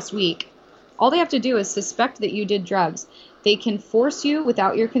in the last week, all they have to do is suspect that you did drugs. They can force you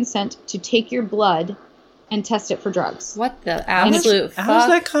without your consent to take your blood and test it for drugs. What the absolute fuck? How is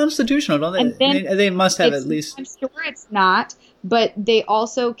that constitutional? Don't they must have at least. I'm sure it's not, but they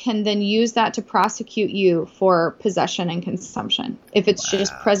also can then use that to prosecute you for possession and consumption if it's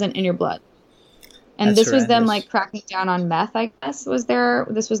just present in your blood. And That's this was them horrendous. like cracking down on meth, I guess,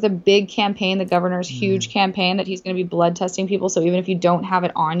 this was the big campaign, the governor's huge campaign that he's going to be blood testing people. So even if you don't have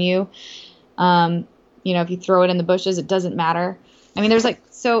it on you, if you throw it in the bushes, it doesn't matter. I mean, there's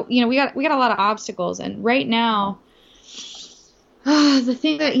we got a lot of obstacles. And right now, the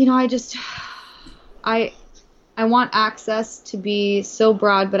thing that, I want access to be so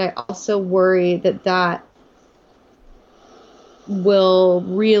broad, but I also worry that will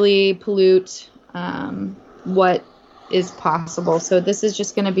really pollute what is possible. So this is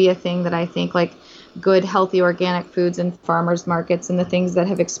just going to be a thing that I think, like good, healthy, organic foods and farmers markets and the things that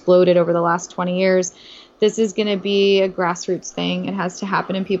have exploded over the last 20 years, this is going to be a grassroots thing. It has to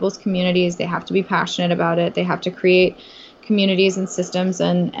happen in people's communities. They have to be passionate about it. They have to create communities and systems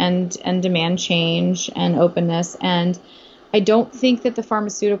and demand change and openness. And I don't think that the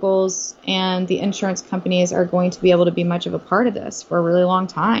pharmaceuticals and the insurance companies are going to be able to be much of a part of this for a really long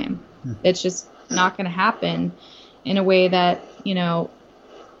time. It's just not going to happen in a way that,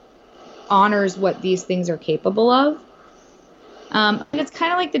 honors what these things are capable of. And it's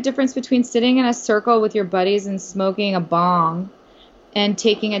kind of like the difference between sitting in a circle with your buddies and smoking a bong and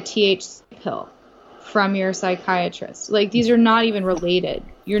taking a THC pill from your psychiatrist. Like, these are not even related.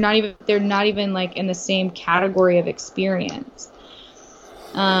 They're not even like in the same category of experience.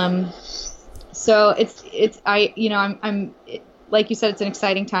 So I'm like you said, it's an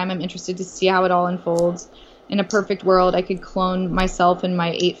exciting time. I'm interested to see how it all unfolds. In a perfect world, I could clone myself and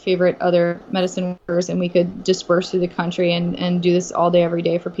my 8 favorite other medicine workers, and we could disperse through the country and do this all day, every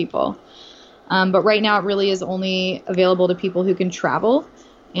day for people. But right now, it really is only available to people who can travel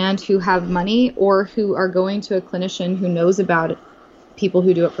and who have money, or who are going to a clinician who knows about it, people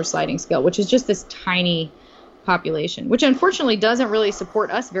who do it for sliding scale, which is just this tiny population, which unfortunately doesn't really support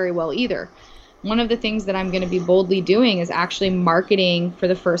us very well either. One of the things that I'm going to be boldly doing is actually marketing for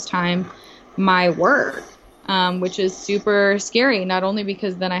the first time my work, which is super scary, not only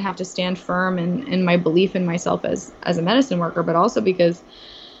because then I have to stand firm in my belief in myself as a medicine worker, but also because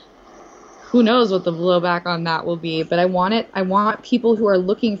who knows what the blowback on that will be, but I want people who are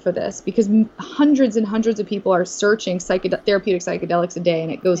looking for this, because hundreds and hundreds of people are searching therapeutic psychedelics a day,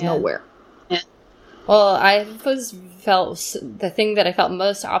 and it goes nowhere. Well, the thing that I felt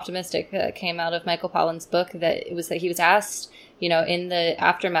most optimistic came out of Michael Pollan's book, that it was that he was asked, in the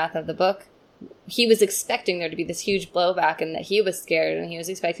aftermath of the book, he was expecting there to be this huge blowback, and that he was scared, and he was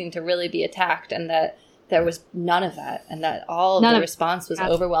expecting to really be attacked, and that there was none of that, and that all of the response was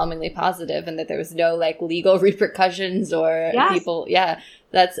overwhelmingly positive, and that there was no legal repercussions or people. Yeah,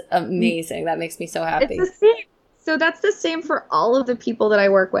 that's amazing. That makes me so happy. It's the same. So that's the same for all of the people that I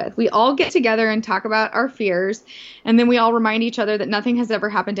work with. We all get together and talk about our fears, and then we all remind each other that nothing has ever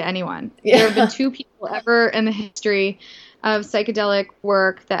happened to anyone. Yeah. There have been 2 people ever in the history of psychedelic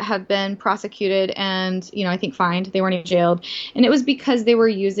work that have been prosecuted and, I think fined. They weren't even jailed. And it was because they were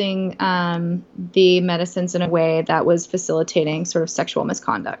using the medicines in a way that was facilitating sort of sexual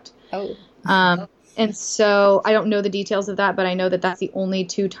misconduct. Oh. And so I don't know the details of that, but I know that that's the only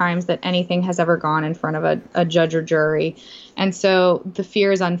 2 times that anything has ever gone in front of a judge or jury. And so the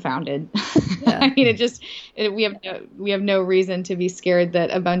fear is unfounded. Yeah. I mean, we have no reason to be scared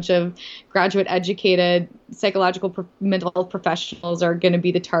that a bunch of graduate educated psychological mental health professionals are going to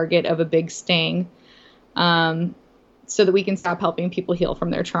be the target of a big sting, so that we can stop helping people heal from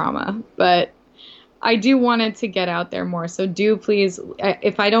their trauma. But I do want it to get out there more. So do please,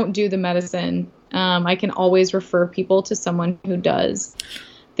 if I don't do the medicine, I can always refer people to someone who does.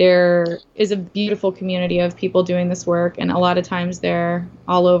 There is a beautiful community of people doing this work, and a lot of times they're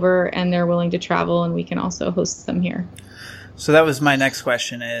all over and they're willing to travel, and we can also host them here. So that was my next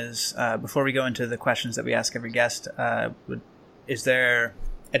question is, before we go into the questions that we ask every guest, is there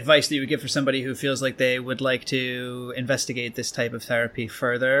advice that you would give for somebody who feels like they would like to investigate this type of therapy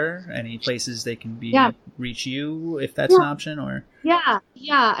further? Any places they can reach you if that's an option? Or Yeah.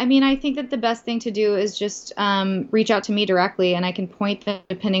 I mean, I think that the best thing to do is just reach out to me directly, and I can point them,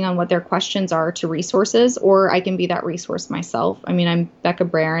 depending on what their questions are, to resources, or I can be that resource myself. I mean, I'm Becca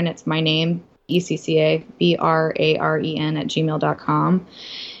Braren. It's my name, ECCABRAREN@gmail.com.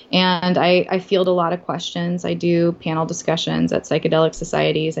 And I field a lot of questions. I do panel discussions at psychedelic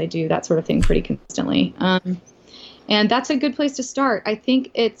societies. I do that sort of thing pretty consistently. And that's a good place to start. I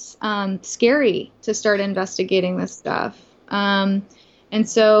think it's scary to start investigating this stuff. And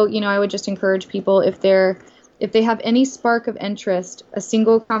so, I would just encourage people, if they have any spark of interest, a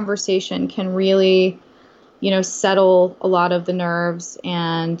single conversation can really, settle a lot of the nerves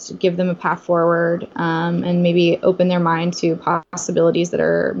and give them a path forward, and maybe open their mind to possibilities that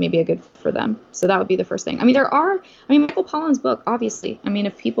are maybe a good for them. So that would be the first thing. I mean, Michael Pollan's book, obviously. I mean,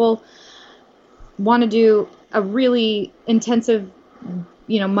 if people want to do a really intensive,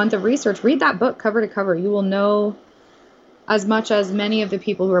 month of research, read that book cover to cover. You will know as much as many of the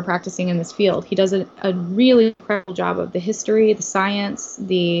people who are practicing in this field. He does a really incredible job of the history, the science,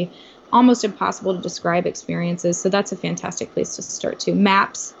 the almost impossible to describe experiences. So that's a fantastic place to start too.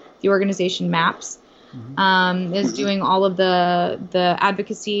 MAPS, the organization MAPS, is doing all of the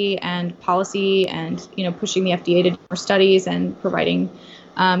advocacy and policy and, pushing the FDA to do more studies and providing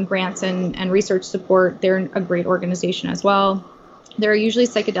grants and research support. They're a great organization as well. There are usually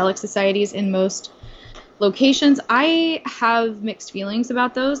psychedelic societies in most locations. I have mixed feelings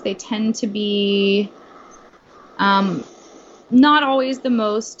about those. They tend to be not always the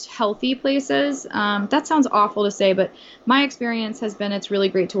most healthy places. That sounds awful to say, but my experience has been it's really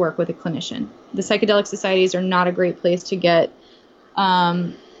great to work with a clinician. The psychedelic societies are not a great place to get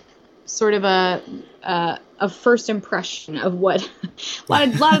sort of a first impression of what a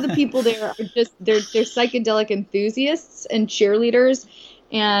lot of the people there are just they're psychedelic enthusiasts and cheerleaders,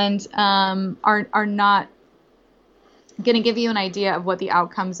 and are not going to give you an idea of what the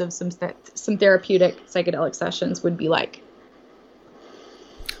outcomes of some therapeutic psychedelic sessions would be like.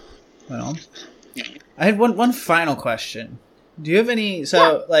 Well, I had one final question. Do you have any?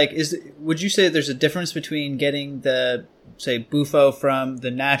 Would you say there's a difference between getting the, say, bufo from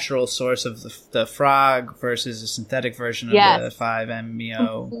the natural source of the frog versus a synthetic version of the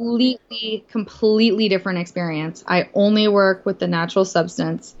 5-MeO? Completely different experience. I only work with the natural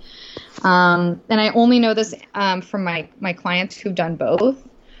substance, and I only know this from my clients who've done both.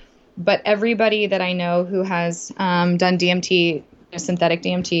 But everybody that I know who has done DMT, synthetic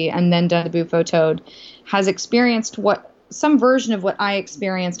DMT, and then done the bufo toad, has experienced some version of what I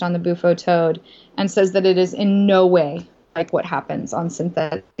experienced on the bufo toad, and says that it is in no way like what happens on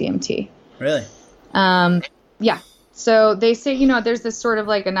synthetic DMT. Really? Yeah. So they say, there's this sort of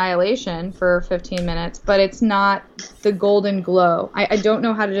like annihilation for 15 minutes, but it's not the golden glow. I don't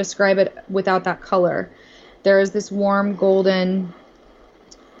know how to describe it without that color. There is this warm golden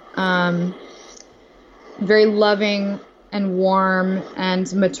very loving and warm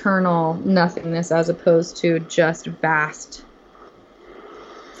and maternal nothingness, as opposed to just vast,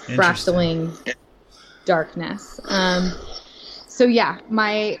 fractaling darkness. So yeah,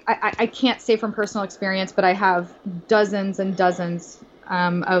 I can't say from personal experience, but I have dozens and dozens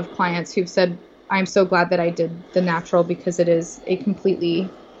of clients who've said, I'm so glad that I did the natural, because it is a completely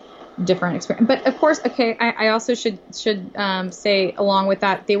different experience. But of course, okay, I also should say along with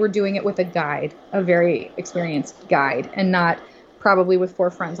that, they were doing it with a guide, a very experienced guide, and not probably with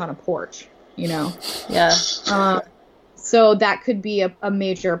 4 friends on a porch, you know? Yeah. So that could be a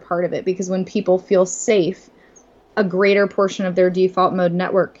major part of it, because when people feel safe, a greater portion of their default mode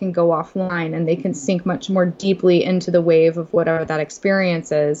network can go offline, and they can sink much more deeply into the wave of whatever that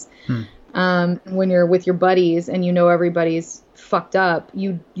experience is. When you're with your buddies and you know everybody's fucked up,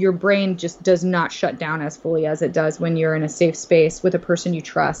 your brain just does not shut down as fully as it does when you're in a safe space with a person you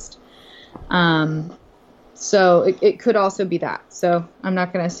trust. So it could also be that. So I'm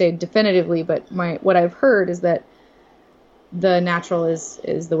not going to say definitively, but what I've heard is that the natural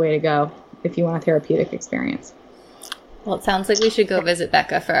is the way to go if you want a therapeutic experience. Well, it sounds like we should go visit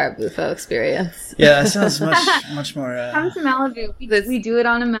Becca for our Bufo experience. Yeah, that sounds much more... Come to Malibu. We do it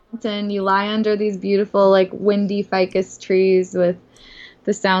on a mountain. You lie under these beautiful, like, windy ficus trees with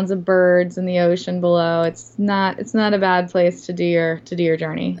the sounds of birds and the ocean below. It's not a bad place to do your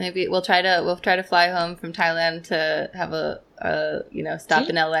journey. Maybe we'll try to fly home from Thailand to have a stop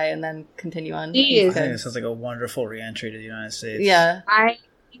in LA and then continue on. I think it sounds like a wonderful re-entry to the United States. Yeah. I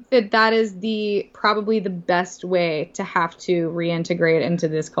think that is probably the best way to have to reintegrate into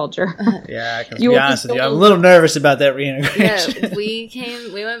this culture. Yeah, because to be honest with you, I'm a little nervous about that reintegration. Yeah,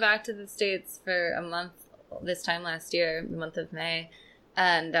 we went back to the States for a month this time last year, the month of May,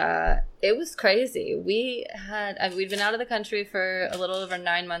 and it was crazy. We'd been out of the country for a little over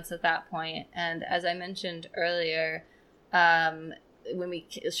 9 months at that point, and as I mentioned earlier,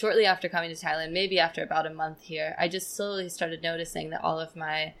 shortly after coming to Thailand, maybe after about a month here, I just slowly started noticing that all of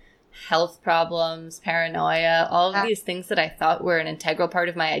my health problems, paranoia, all of these things that I thought were an integral part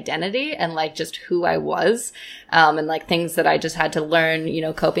of my identity and like just who I was, and like things that I just had to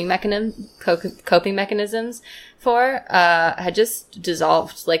learn, coping mechanisms for, had just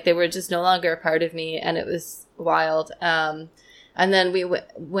dissolved. Like they were just no longer a part of me, and it was wild. And then we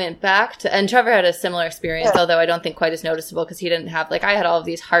went back to, and Trevor had a similar experience, although I don't think quite as noticeable because he didn't have, like, I had all of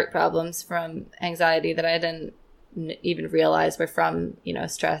these heart problems from anxiety that I didn't even realize were from,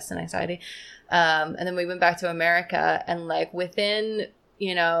 stress and anxiety. And then we went back to America, and like within,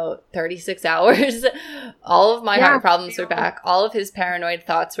 36 hours, all of my heart problems were back. All of his paranoid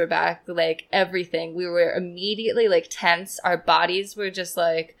thoughts were back, like everything. We were immediately like tense. Our bodies were just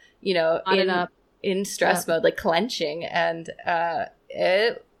like, in stress mode, like clenching, and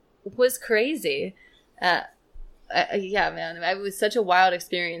it was crazy. Yeah, man, it was such a wild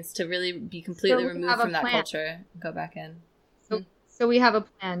experience to really be completely removed from that culture and go back in. So we have a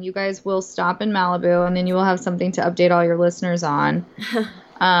plan. You guys will stop in Malibu, and then you will have something to update all your listeners on.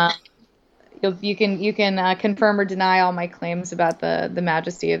 You can confirm or deny all my claims about the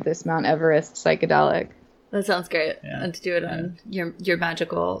majesty of this Mount Everest psychedelic. That sounds great. Yeah. And to do it on your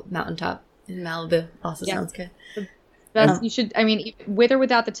magical mountaintop in Malibu also sounds good. You should, with or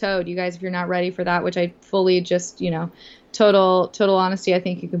without the toad, you guys, if you're not ready for that, which I fully just, total honesty, I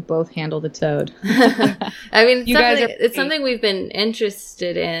think you can both handle the toad. It's something we've been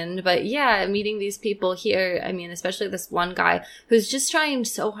interested in, but yeah, meeting these people here, especially this one guy who's just trying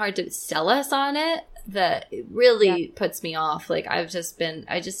so hard to sell us on it that it really puts me off. Like it's been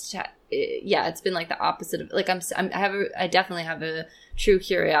like the opposite of, like, I definitely have a true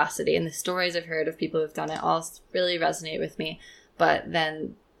curiosity, and the stories I've heard of people who've done it all really resonate with me. But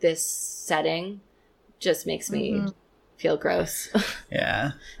then this setting just makes me feel gross.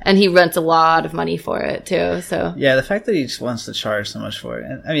 Yeah. And he rents a lot of money for it too. So yeah, the fact that he just wants to charge so much for it,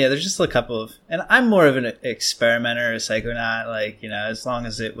 and there's just a couple of, and I'm more of an experimenter, a psychonaut. Like, as long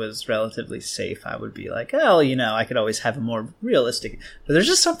as it was relatively safe, I would be like, oh, I could always have a more realistic. But there's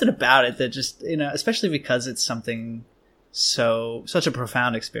just something about it that just, especially because it's something such a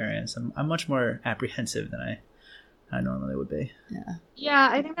profound experience. I'm much more apprehensive than I normally would be. Yeah,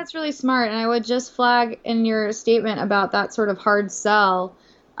 I think that's really smart. And I would just flag in your statement about that sort of hard sell.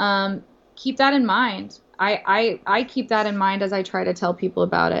 Keep that in mind. I keep that in mind as I try to tell people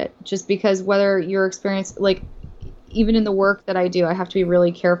about it, just because whether your experience, like even in the work that I do, I have to be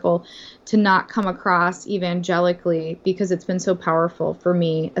really careful to not come across evangelically, because it's been so powerful for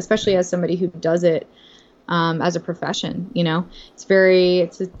me, especially as somebody who does it as a profession.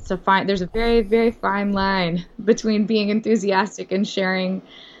 There's a very, very fine line between being enthusiastic and sharing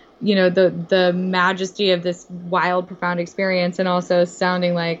the majesty of this wild, profound experience, and also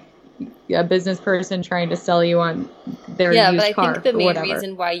sounding like a business person trying to sell you on their used car. But I think the main whatever.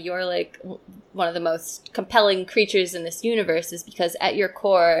 reason why you're like one of the most compelling creatures in this universe is because at your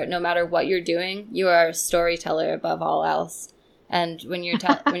core, no matter what you're doing, you are a storyteller above all else. And when you're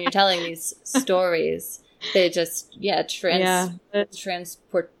when you're telling these stories, they just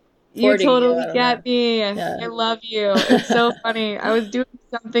transport. You totally get me. Yeah. I love you. It's so funny. I was doing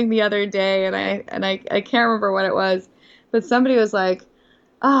something the other day, and I can't remember what it was, but somebody was like,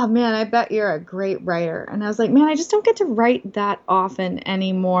 "Oh man, I bet you're a great writer." And I was like, "Man, I just don't get to write that often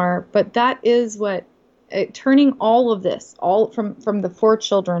anymore." But that is what turning all of this, all from the 4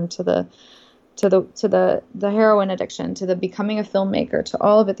 children to the heroin addiction, to the becoming a filmmaker, to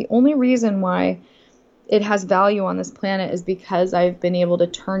all of it. The only reason why it has value on this planet is because I've been able to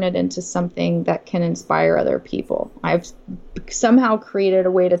turn it into something that can inspire other people. I've somehow created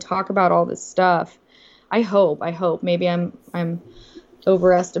a way to talk about all this stuff. I hope. Maybe I'm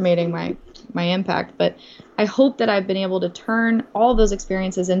overestimating my impact, but I hope that I've been able to turn all those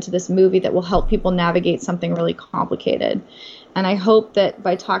experiences into this movie that will help people navigate something really complicated. And I hope that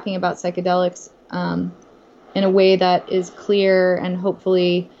by talking about psychedelics in a way that is clear and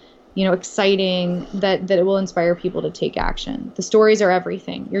hopefully, exciting, that it will inspire people to take action. The stories are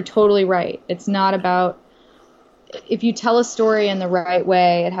everything. You're totally right. It's not about, if you tell a story in the right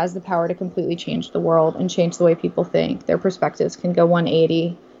way, it has the power to completely change the world and change the way people think. Their perspectives can go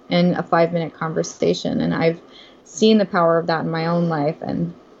 180 in a 5-minute conversation. And I've seen the power of that in my own life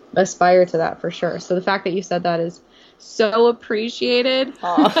and aspire to that for sure. So the fact that you said that is so appreciated.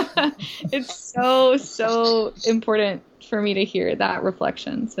 It's so important for me to hear that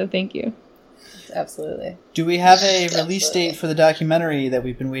reflection. So thank you. Absolutely. Do we have a release date for the documentary that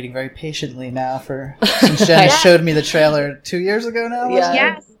we've been waiting very patiently now for, since Jen showed me the trailer 2 years ago now? Yeah.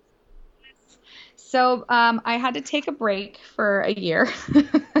 Yes. So I had to take a break for a year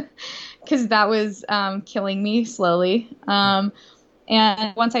because that was killing me slowly.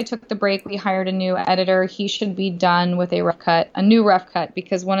 And once I took the break, we hired a new editor. He should be done with a new rough cut,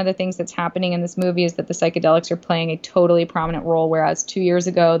 because one of the things that's happening in this movie is that the psychedelics are playing a totally prominent role, whereas 2 years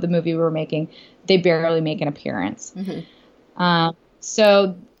ago, the movie we were making, they barely make an appearance. Mm-hmm.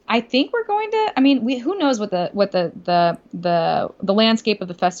 So I think we're going to. I mean, who knows what the landscape of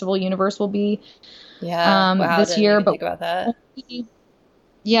the festival universe will be. Yeah, wow, this year. But think about that.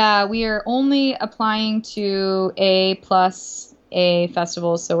 We are only applying to A+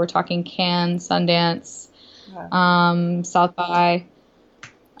 festivals, so we're talking Cannes, Sundance, South by,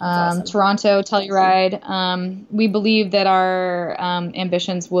 awesome. Toronto, Telluride. We believe that our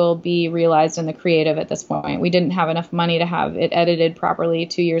ambitions will be realized in the creative at this point. We didn't have enough money to have it edited properly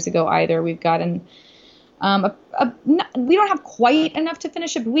 2 years ago either. We've gotten we don't have quite enough to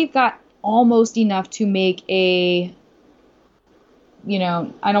finish it, but we've got almost enough to make a,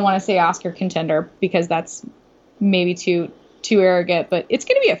 I don't want to say Oscar contender because that's maybe too arrogant, but it's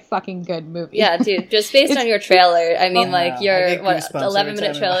going to be a fucking good movie. Yeah, dude, just based on your trailer. I mean, your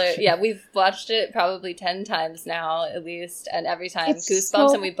 11-minute trailer. Yeah, we've watched it probably 10 times now, at least, and every time it's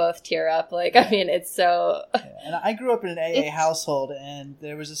goosebumps, and we both tear up. It's so... And I grew up in an AA household, and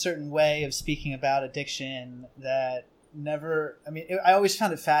there was a certain way of speaking about addiction that I always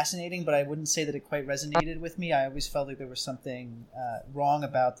found it fascinating, but I wouldn't say that it quite resonated with me. I always felt like there was something wrong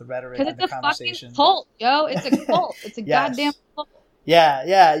about the rhetoric of the conversation. It's a fucking cult, yo. It's a cult. It's a goddamn cult. Yeah.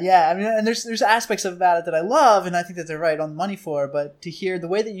 I mean, and there's aspects about it that I love, and I think that they're right on the money for. But to hear the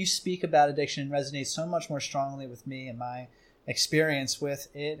way that you speak about addiction resonates so much more strongly with me and my experience with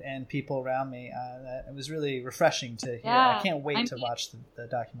it and people around me. That it was really refreshing to hear. I can't wait to watch the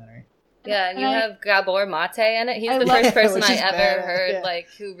documentary. Yeah, and you have Gabor Mate in it. He's the first person I ever heard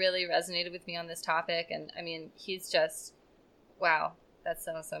who really resonated with me on this topic. And I mean, he's just, wow, that's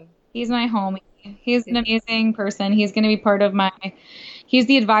awesome. He's my homie. He's an amazing person. He's going to be part of he's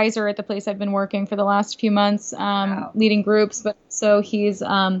the advisor at the place I've been working for the last few months, leading groups. But so he's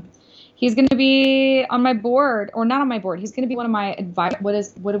going to be on my board, or not on my board. He's going to be one of my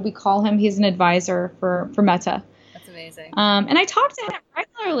what do we call him? He's an advisor for Meta. Amazing. And I talk to him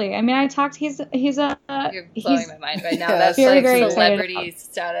regularly. I mean, he's You're blowing my mind right now. That's very, like very celebrity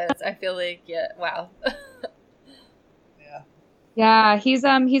status. I feel like, wow. Yeah, he's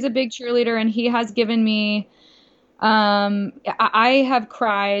a big cheerleader, and he has given me. I have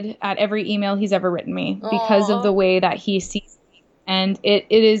cried at every email he's ever written me because of the way that he sees me, and it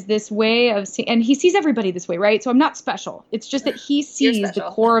is this way of seeing, and he sees everybody this way, right? So I'm not special. It's just that he sees the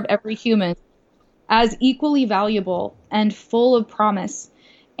core of every human as equally valuable and full of promise,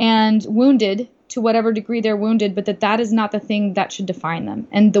 and wounded to whatever degree they're wounded, but that is not the thing that should define them.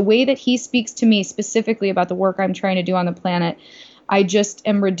 And the way that he speaks to me specifically about the work I'm trying to do on the planet, I just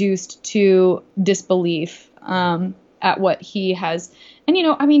am reduced to disbelief at what he has. And,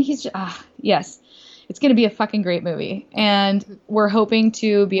 he's yes, it's going to be a fucking great movie. And we're hoping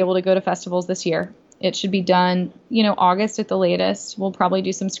to be able to go to festivals this year. It should be done, August at the latest. We'll probably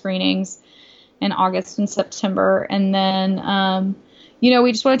do some screenings in August and September. And then,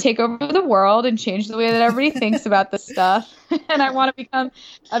 we just want to take over the world and change the way that everybody thinks about this stuff. And I want to become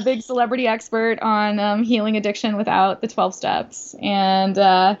a big celebrity expert on healing addiction without the 12 steps,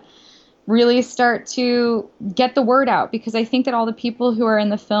 and really start to get the word out, because I think that all the people who are in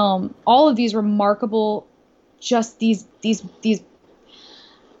the film, all of these remarkable, just these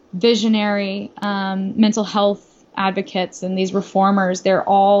visionary mental health advocates and these reformers, they're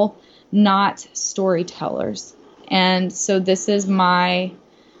all not storytellers. And so this is I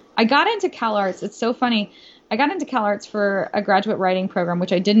got into CalArts. It's so funny. I got into CalArts for a graduate writing program,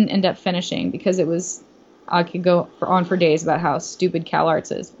 which I didn't end up finishing because I could go on for days about how stupid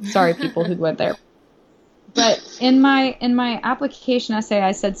CalArts is. Sorry, people who went there. But in my application essay,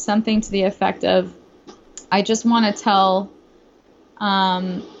 I said something to the effect of, I just want to tell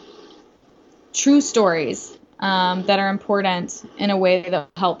true stories that are important in a way that will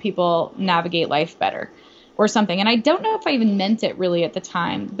help people navigate life better, or something. And I don't know if I even meant it really at the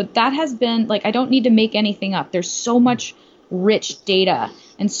time, but that has been, I don't need to make anything up. There's so much rich data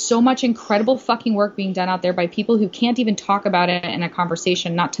and so much incredible fucking work being done out there by people who can't even talk about it in a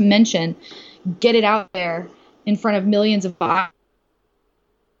conversation, not to mention get it out there in front of millions of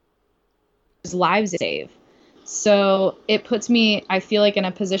lives save. So it puts me, I feel like, in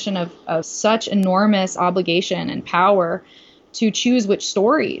a position of such enormous obligation and power to choose which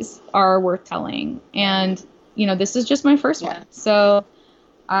stories are worth telling. And, this is just my first one. So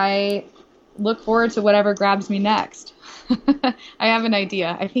I look forward to whatever grabs me next. I have an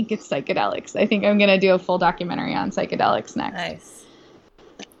idea. I think it's psychedelics. I think I'm going to do a full documentary on psychedelics next. Nice.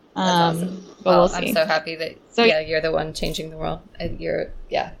 That's awesome. But we'll see. I'm so happy that you're the one changing the world.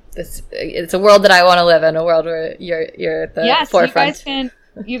 It's a world that I want to live in, a world where you're at the forefront.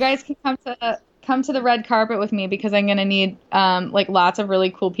 You guys can come to the red carpet with me, because I'm going to need lots of really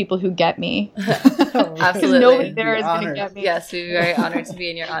cool people who get me. Absolutely. Nobody there is going to get me. Yes, we'd be very honored to be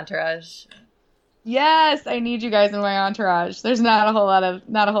in your entourage. Yes, I need you guys in my entourage. There's not a whole lot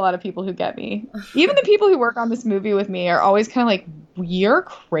of people who get me. Even the people who work on this movie with me are always kind of like, "You're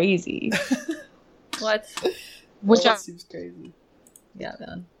crazy." What? Which seems crazy. Yeah,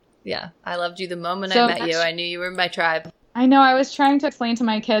 man. Yeah, I loved you the moment I met you. I knew you were my tribe. I know. I was trying to explain to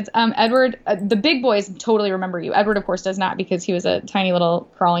my kids. Edward, the big boys totally remember you. Edward, of course, does not, because he was a tiny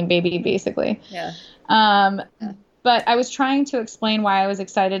little crawling baby, basically. Yeah. But I was trying to explain why I was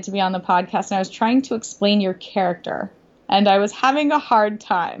excited to be on the podcast, and I was trying to explain your character. And I was having a hard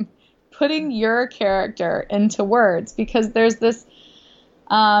time putting your character into words, because there's this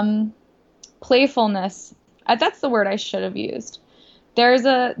playfulness. That's the word I should have used. There's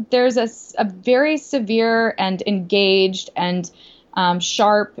a very severe and engaged and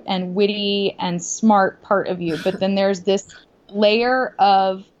sharp and witty and smart part of you, but then there's this layer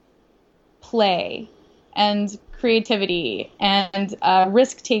of play and creativity and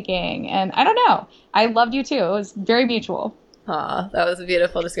risk-taking, and I don't know. I loved you too. It was very mutual. Aw, that was a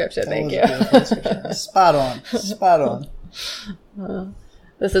beautiful description. Thank you. Spot on.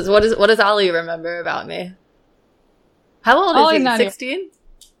 This is what does Ollie remember about me? How old is he? 16?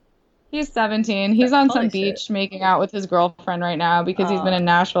 He's 17. He's on some beach making out with his girlfriend right now, because he's been in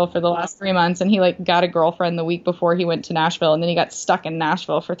Nashville for the last 3 months, and he got a girlfriend the week before he went to Nashville, and then he got stuck in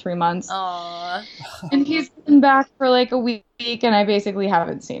Nashville for 3 months. Aww. And he's been back for a week, and I basically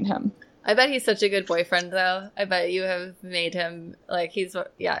haven't seen him. I bet he's such a good boyfriend, though. I bet you have made him he's going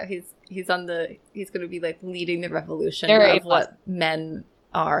to be leading the revolution of what men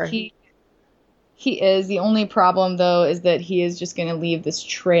are. He is. The only problem, though, is that he is just going to leave this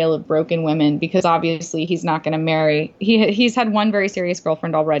trail of broken women, because obviously he's not going to marry. He's had one very serious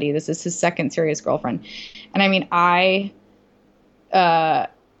girlfriend already. This is his second serious girlfriend. And I mean, I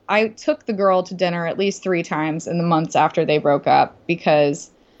took the girl to dinner at least 3 times in the months after they broke up,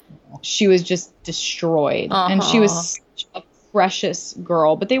 because she was just destroyed. And she was such a precious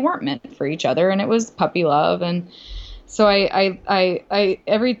girl, but they weren't meant for each other, and it was puppy love. And so I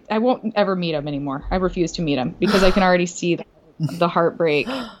won't ever meet him anymore. I refuse to meet him, because I can already see the heartbreak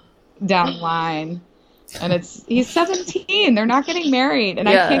down the line. And he's 17. They're not getting married, and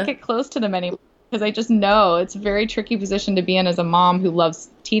I can't get close to them anymore, because I just know it's a very tricky position to be in as a mom who loves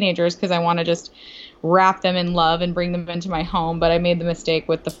teenagers, because I want to just wrap them in love and bring them into my home. But I made the mistake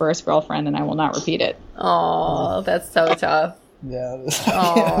with the first girlfriend, and I will not repeat it. Oh, that's so tough. Yeah.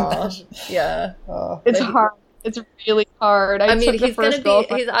 Oh, yeah. It's hard. It's really hard. I mean, he's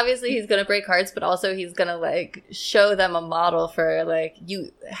gonna break hearts, but also he's gonna like show them a model for like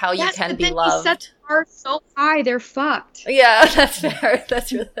how you can be loved. He sets the bar so high, they're fucked. Yeah, that's fair.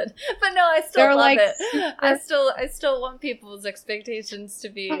 That's really good. But no, I still love like it. I still want people's expectations to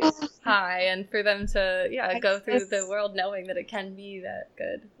be high and for them to go through the world knowing that it can be that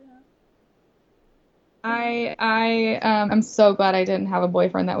good. I'm so glad I didn't have a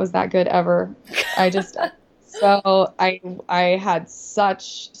boyfriend that was that good ever. So I had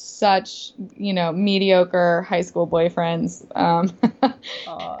such mediocre high school boyfriends,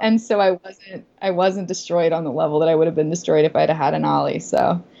 and so I wasn't destroyed on the level that I would have been destroyed if I'd have had an Ollie.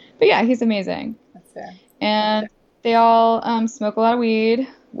 So, but yeah, he's amazing. That's fair. And they all smoke a lot of weed,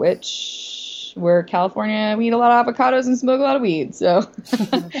 which we're California. We eat a lot of avocados and smoke a lot of weed. So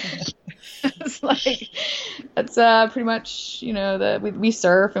it's like that's pretty much we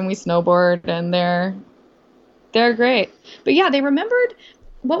surf and we snowboard, and they're great. But yeah, they remembered.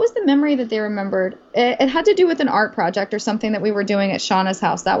 What was the memory that they remembered? It had to do with an art project or something that we were doing at Shauna's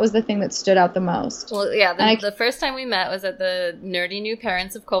house. That was the thing that stood out the most. Well, yeah, the first time we met was at the Nerdy New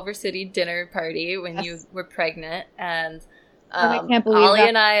Parents of Culver City dinner party when you were pregnant, and I can't believe Ollie that.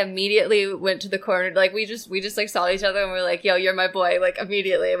 and I immediately went to the corner. Like we just like saw each other and we were like, "Yo, you're my boy!" Like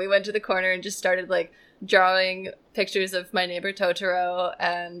immediately, and we went to the corner and just started like drawing pictures of my neighbor Totoro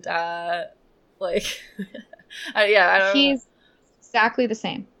and like. I don't know. He's exactly the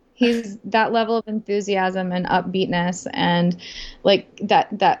same. He's that level of enthusiasm and upbeatness and like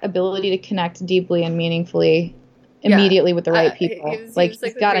that ability to connect deeply and meaningfully immediately with the right people. He's like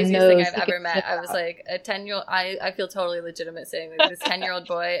he's got a nose. Thing I've ever met. I was like a 10-year-old. I feel totally legitimate saying that this 10-year-old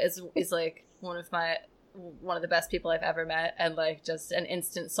boy is like one of the best people I've ever met, and like just an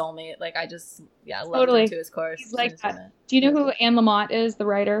instant soulmate. Like I just love him to his core. He's like that. Do you know who Anne Lamott is, the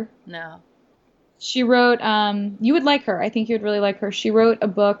writer? No. She wrote, you would like her. I think you would really like her. She wrote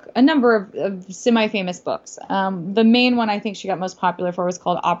a number of semi-famous books. The main one I think she got most popular for was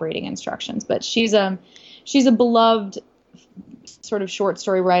called Operating Instructions. But she's a beloved sort of short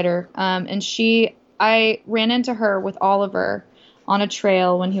story writer. And I ran into her with Oliver on a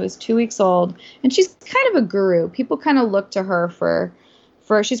trail when he was 2 weeks old. And she's kind of a guru. People kind of look to her for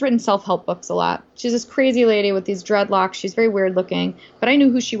she's written self-help books a lot. She's this crazy lady with these dreadlocks. She's very weird looking, but I knew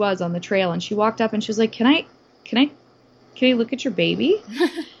who she was on the trail. And she walked up and she was like, can I look at your baby?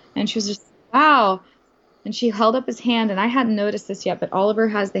 And she was just, wow. And she held up his hand, and I hadn't noticed this yet, but Oliver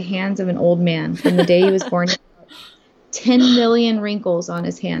has the hands of an old man from the day he was born. 10 million wrinkles on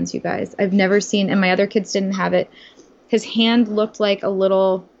his hands, you guys. I've never seen, and my other kids didn't have it. His hand looked like a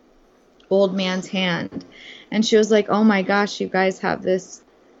little old man's hand. And she was like, oh my gosh, you guys have this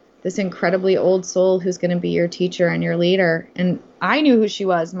incredibly old soul who's going to be your teacher and your leader. And I knew who she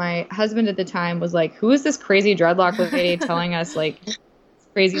was. My husband at the time was like, who is this crazy dreadlock lady telling us like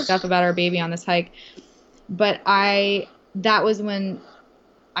crazy stuff about our baby on this hike? But that was when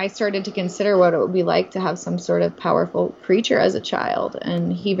I started to consider what it would be like to have some sort of powerful creature as a child.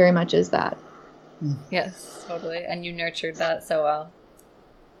 And he very much is that. Yes, totally. And you nurtured that so well.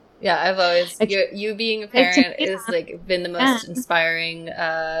 Yeah, I've always you being a parent is like been the most inspiring.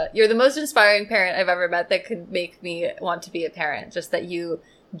 You're the most inspiring parent I've ever met that could make me want to be a parent. Just that you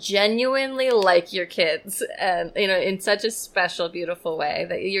genuinely like your kids, and in such a special, beautiful way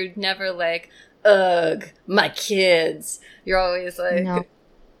that you're never like, ugh, my kids. You're always like, no.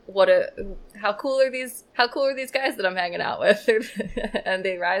 How cool are these guys that I'm hanging out with? And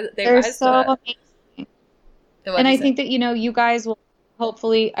they're rise so to that. Amazing. And I think that you guys will.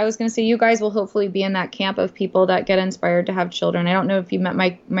 Hopefully, I was going to say you guys will hopefully be in that camp of people that get inspired to have children. I don't know if you met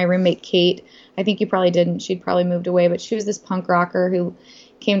my roommate, Kate. I think you probably didn't. She'd probably moved away, but she was this punk rocker who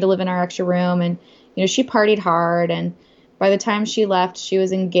came to live in our extra room. And, she partied hard. And by the time she left, she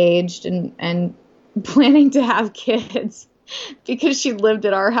was engaged and planning to have kids because she lived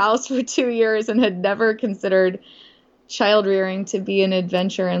at our house for 2 years and had never considered child rearing to be an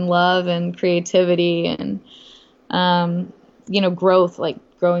adventure and love and creativity and, growth, like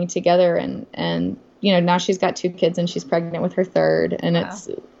growing together. And now she's got 2 kids and she's pregnant with her 3rd. And wow.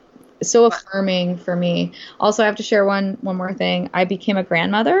 It's so affirming for me. Also, I have to share one more thing. I became a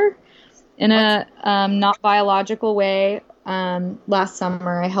grandmother in a not biological way. Last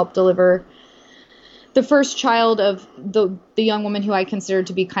summer, I helped deliver the first child of the young woman who I considered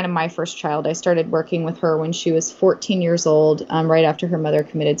to be kind of my first child. I started working with her when she was 14 years old, right after her mother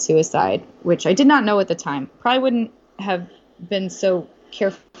committed suicide, which I did not know at the time. Probably wouldn't have been so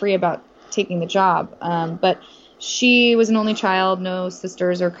carefree about taking the job. But she was an only child, no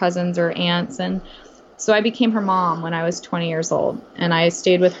sisters or cousins or aunts, and so I became her mom when I was 20 years old, and I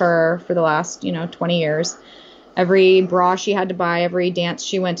stayed with her for the last 20 years. Every bra she had to buy, every dance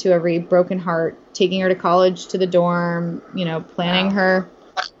she went to, every broken heart, taking her to college, to the dorm, planning her,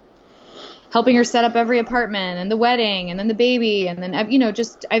 helping her set up every apartment and the wedding and then the baby. And then,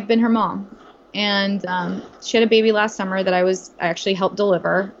 I've been her mom. And she had a baby last summer that I actually helped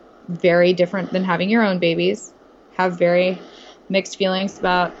deliver. Very different than having your own babies. Have very mixed feelings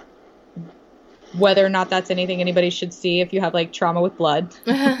about whether or not that's anything anybody should see if you have like trauma with blood.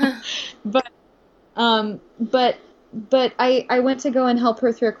 But I went to go and help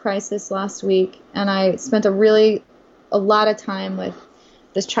her through a crisis last week, and I spent a lot of time with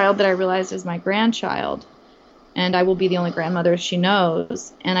this child that I realized is my grandchild, and I will be the only grandmother she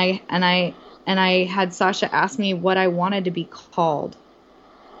knows. And I had Sasha ask me what I wanted to be called.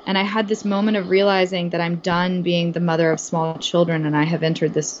 And I had this moment of realizing that I'm done being the mother of small children, and I have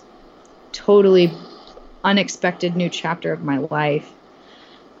entered this totally unexpected new chapter of my life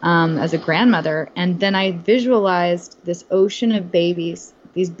as a grandmother. And then I visualized this ocean of babies,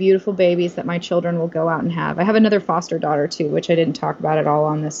 these beautiful babies that my children will go out and have. I have another foster daughter too, which I didn't talk about at all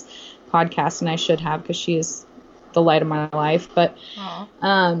on this podcast, and I should have, because she is the light of my life. But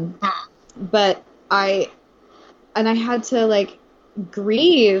I had to like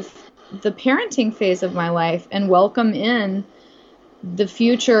grieve the parenting phase of my life and welcome in the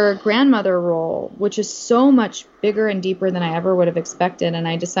future grandmother role, which is so much bigger and deeper than I ever would have expected. And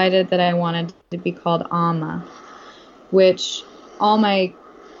I decided that I wanted to be called Amma, which all my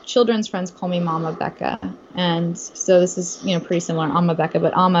children's friends call me Mama Becca. And so this is, pretty similar, Amma Becca.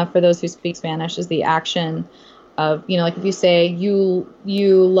 But Amma, for those who speak Spanish, is the action of, like if you say you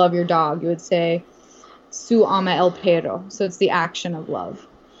love your dog, you would say su ama el perro. So it's the action of love.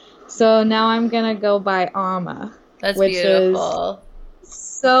 So now I'm going to go by Amma. That's which beautiful. Is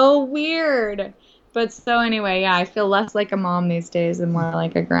so weird. But so anyway, yeah, I feel less like a mom these days and more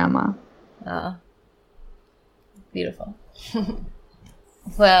like a grandma. Oh, beautiful.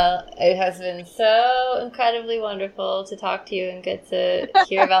 Well, it has been so incredibly wonderful to talk to you and get to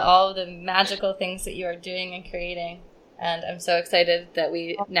hear about all of the magical things that you are doing and creating. And I'm so excited that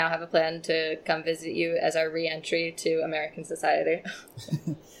we now have a plan to come visit you as our re-entry to American society.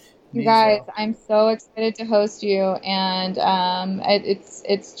 You guys, I'm so excited to host you, and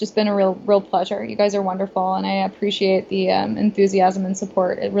it's just been a real pleasure. You guys are wonderful, and I appreciate the enthusiasm and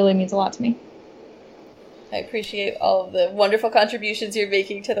support. It really means a lot to me. I appreciate all of the wonderful contributions you're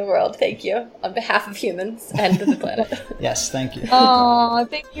making to the world. Thank you on behalf of humans and the planet. Yes, thank you. Oh,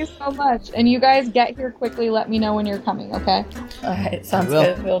 thank you so much. And you guys get here quickly. Let me know when you're coming, okay? All right, sounds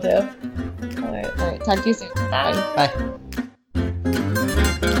good. We'll do. All right, talk to you soon. Bye. Bye.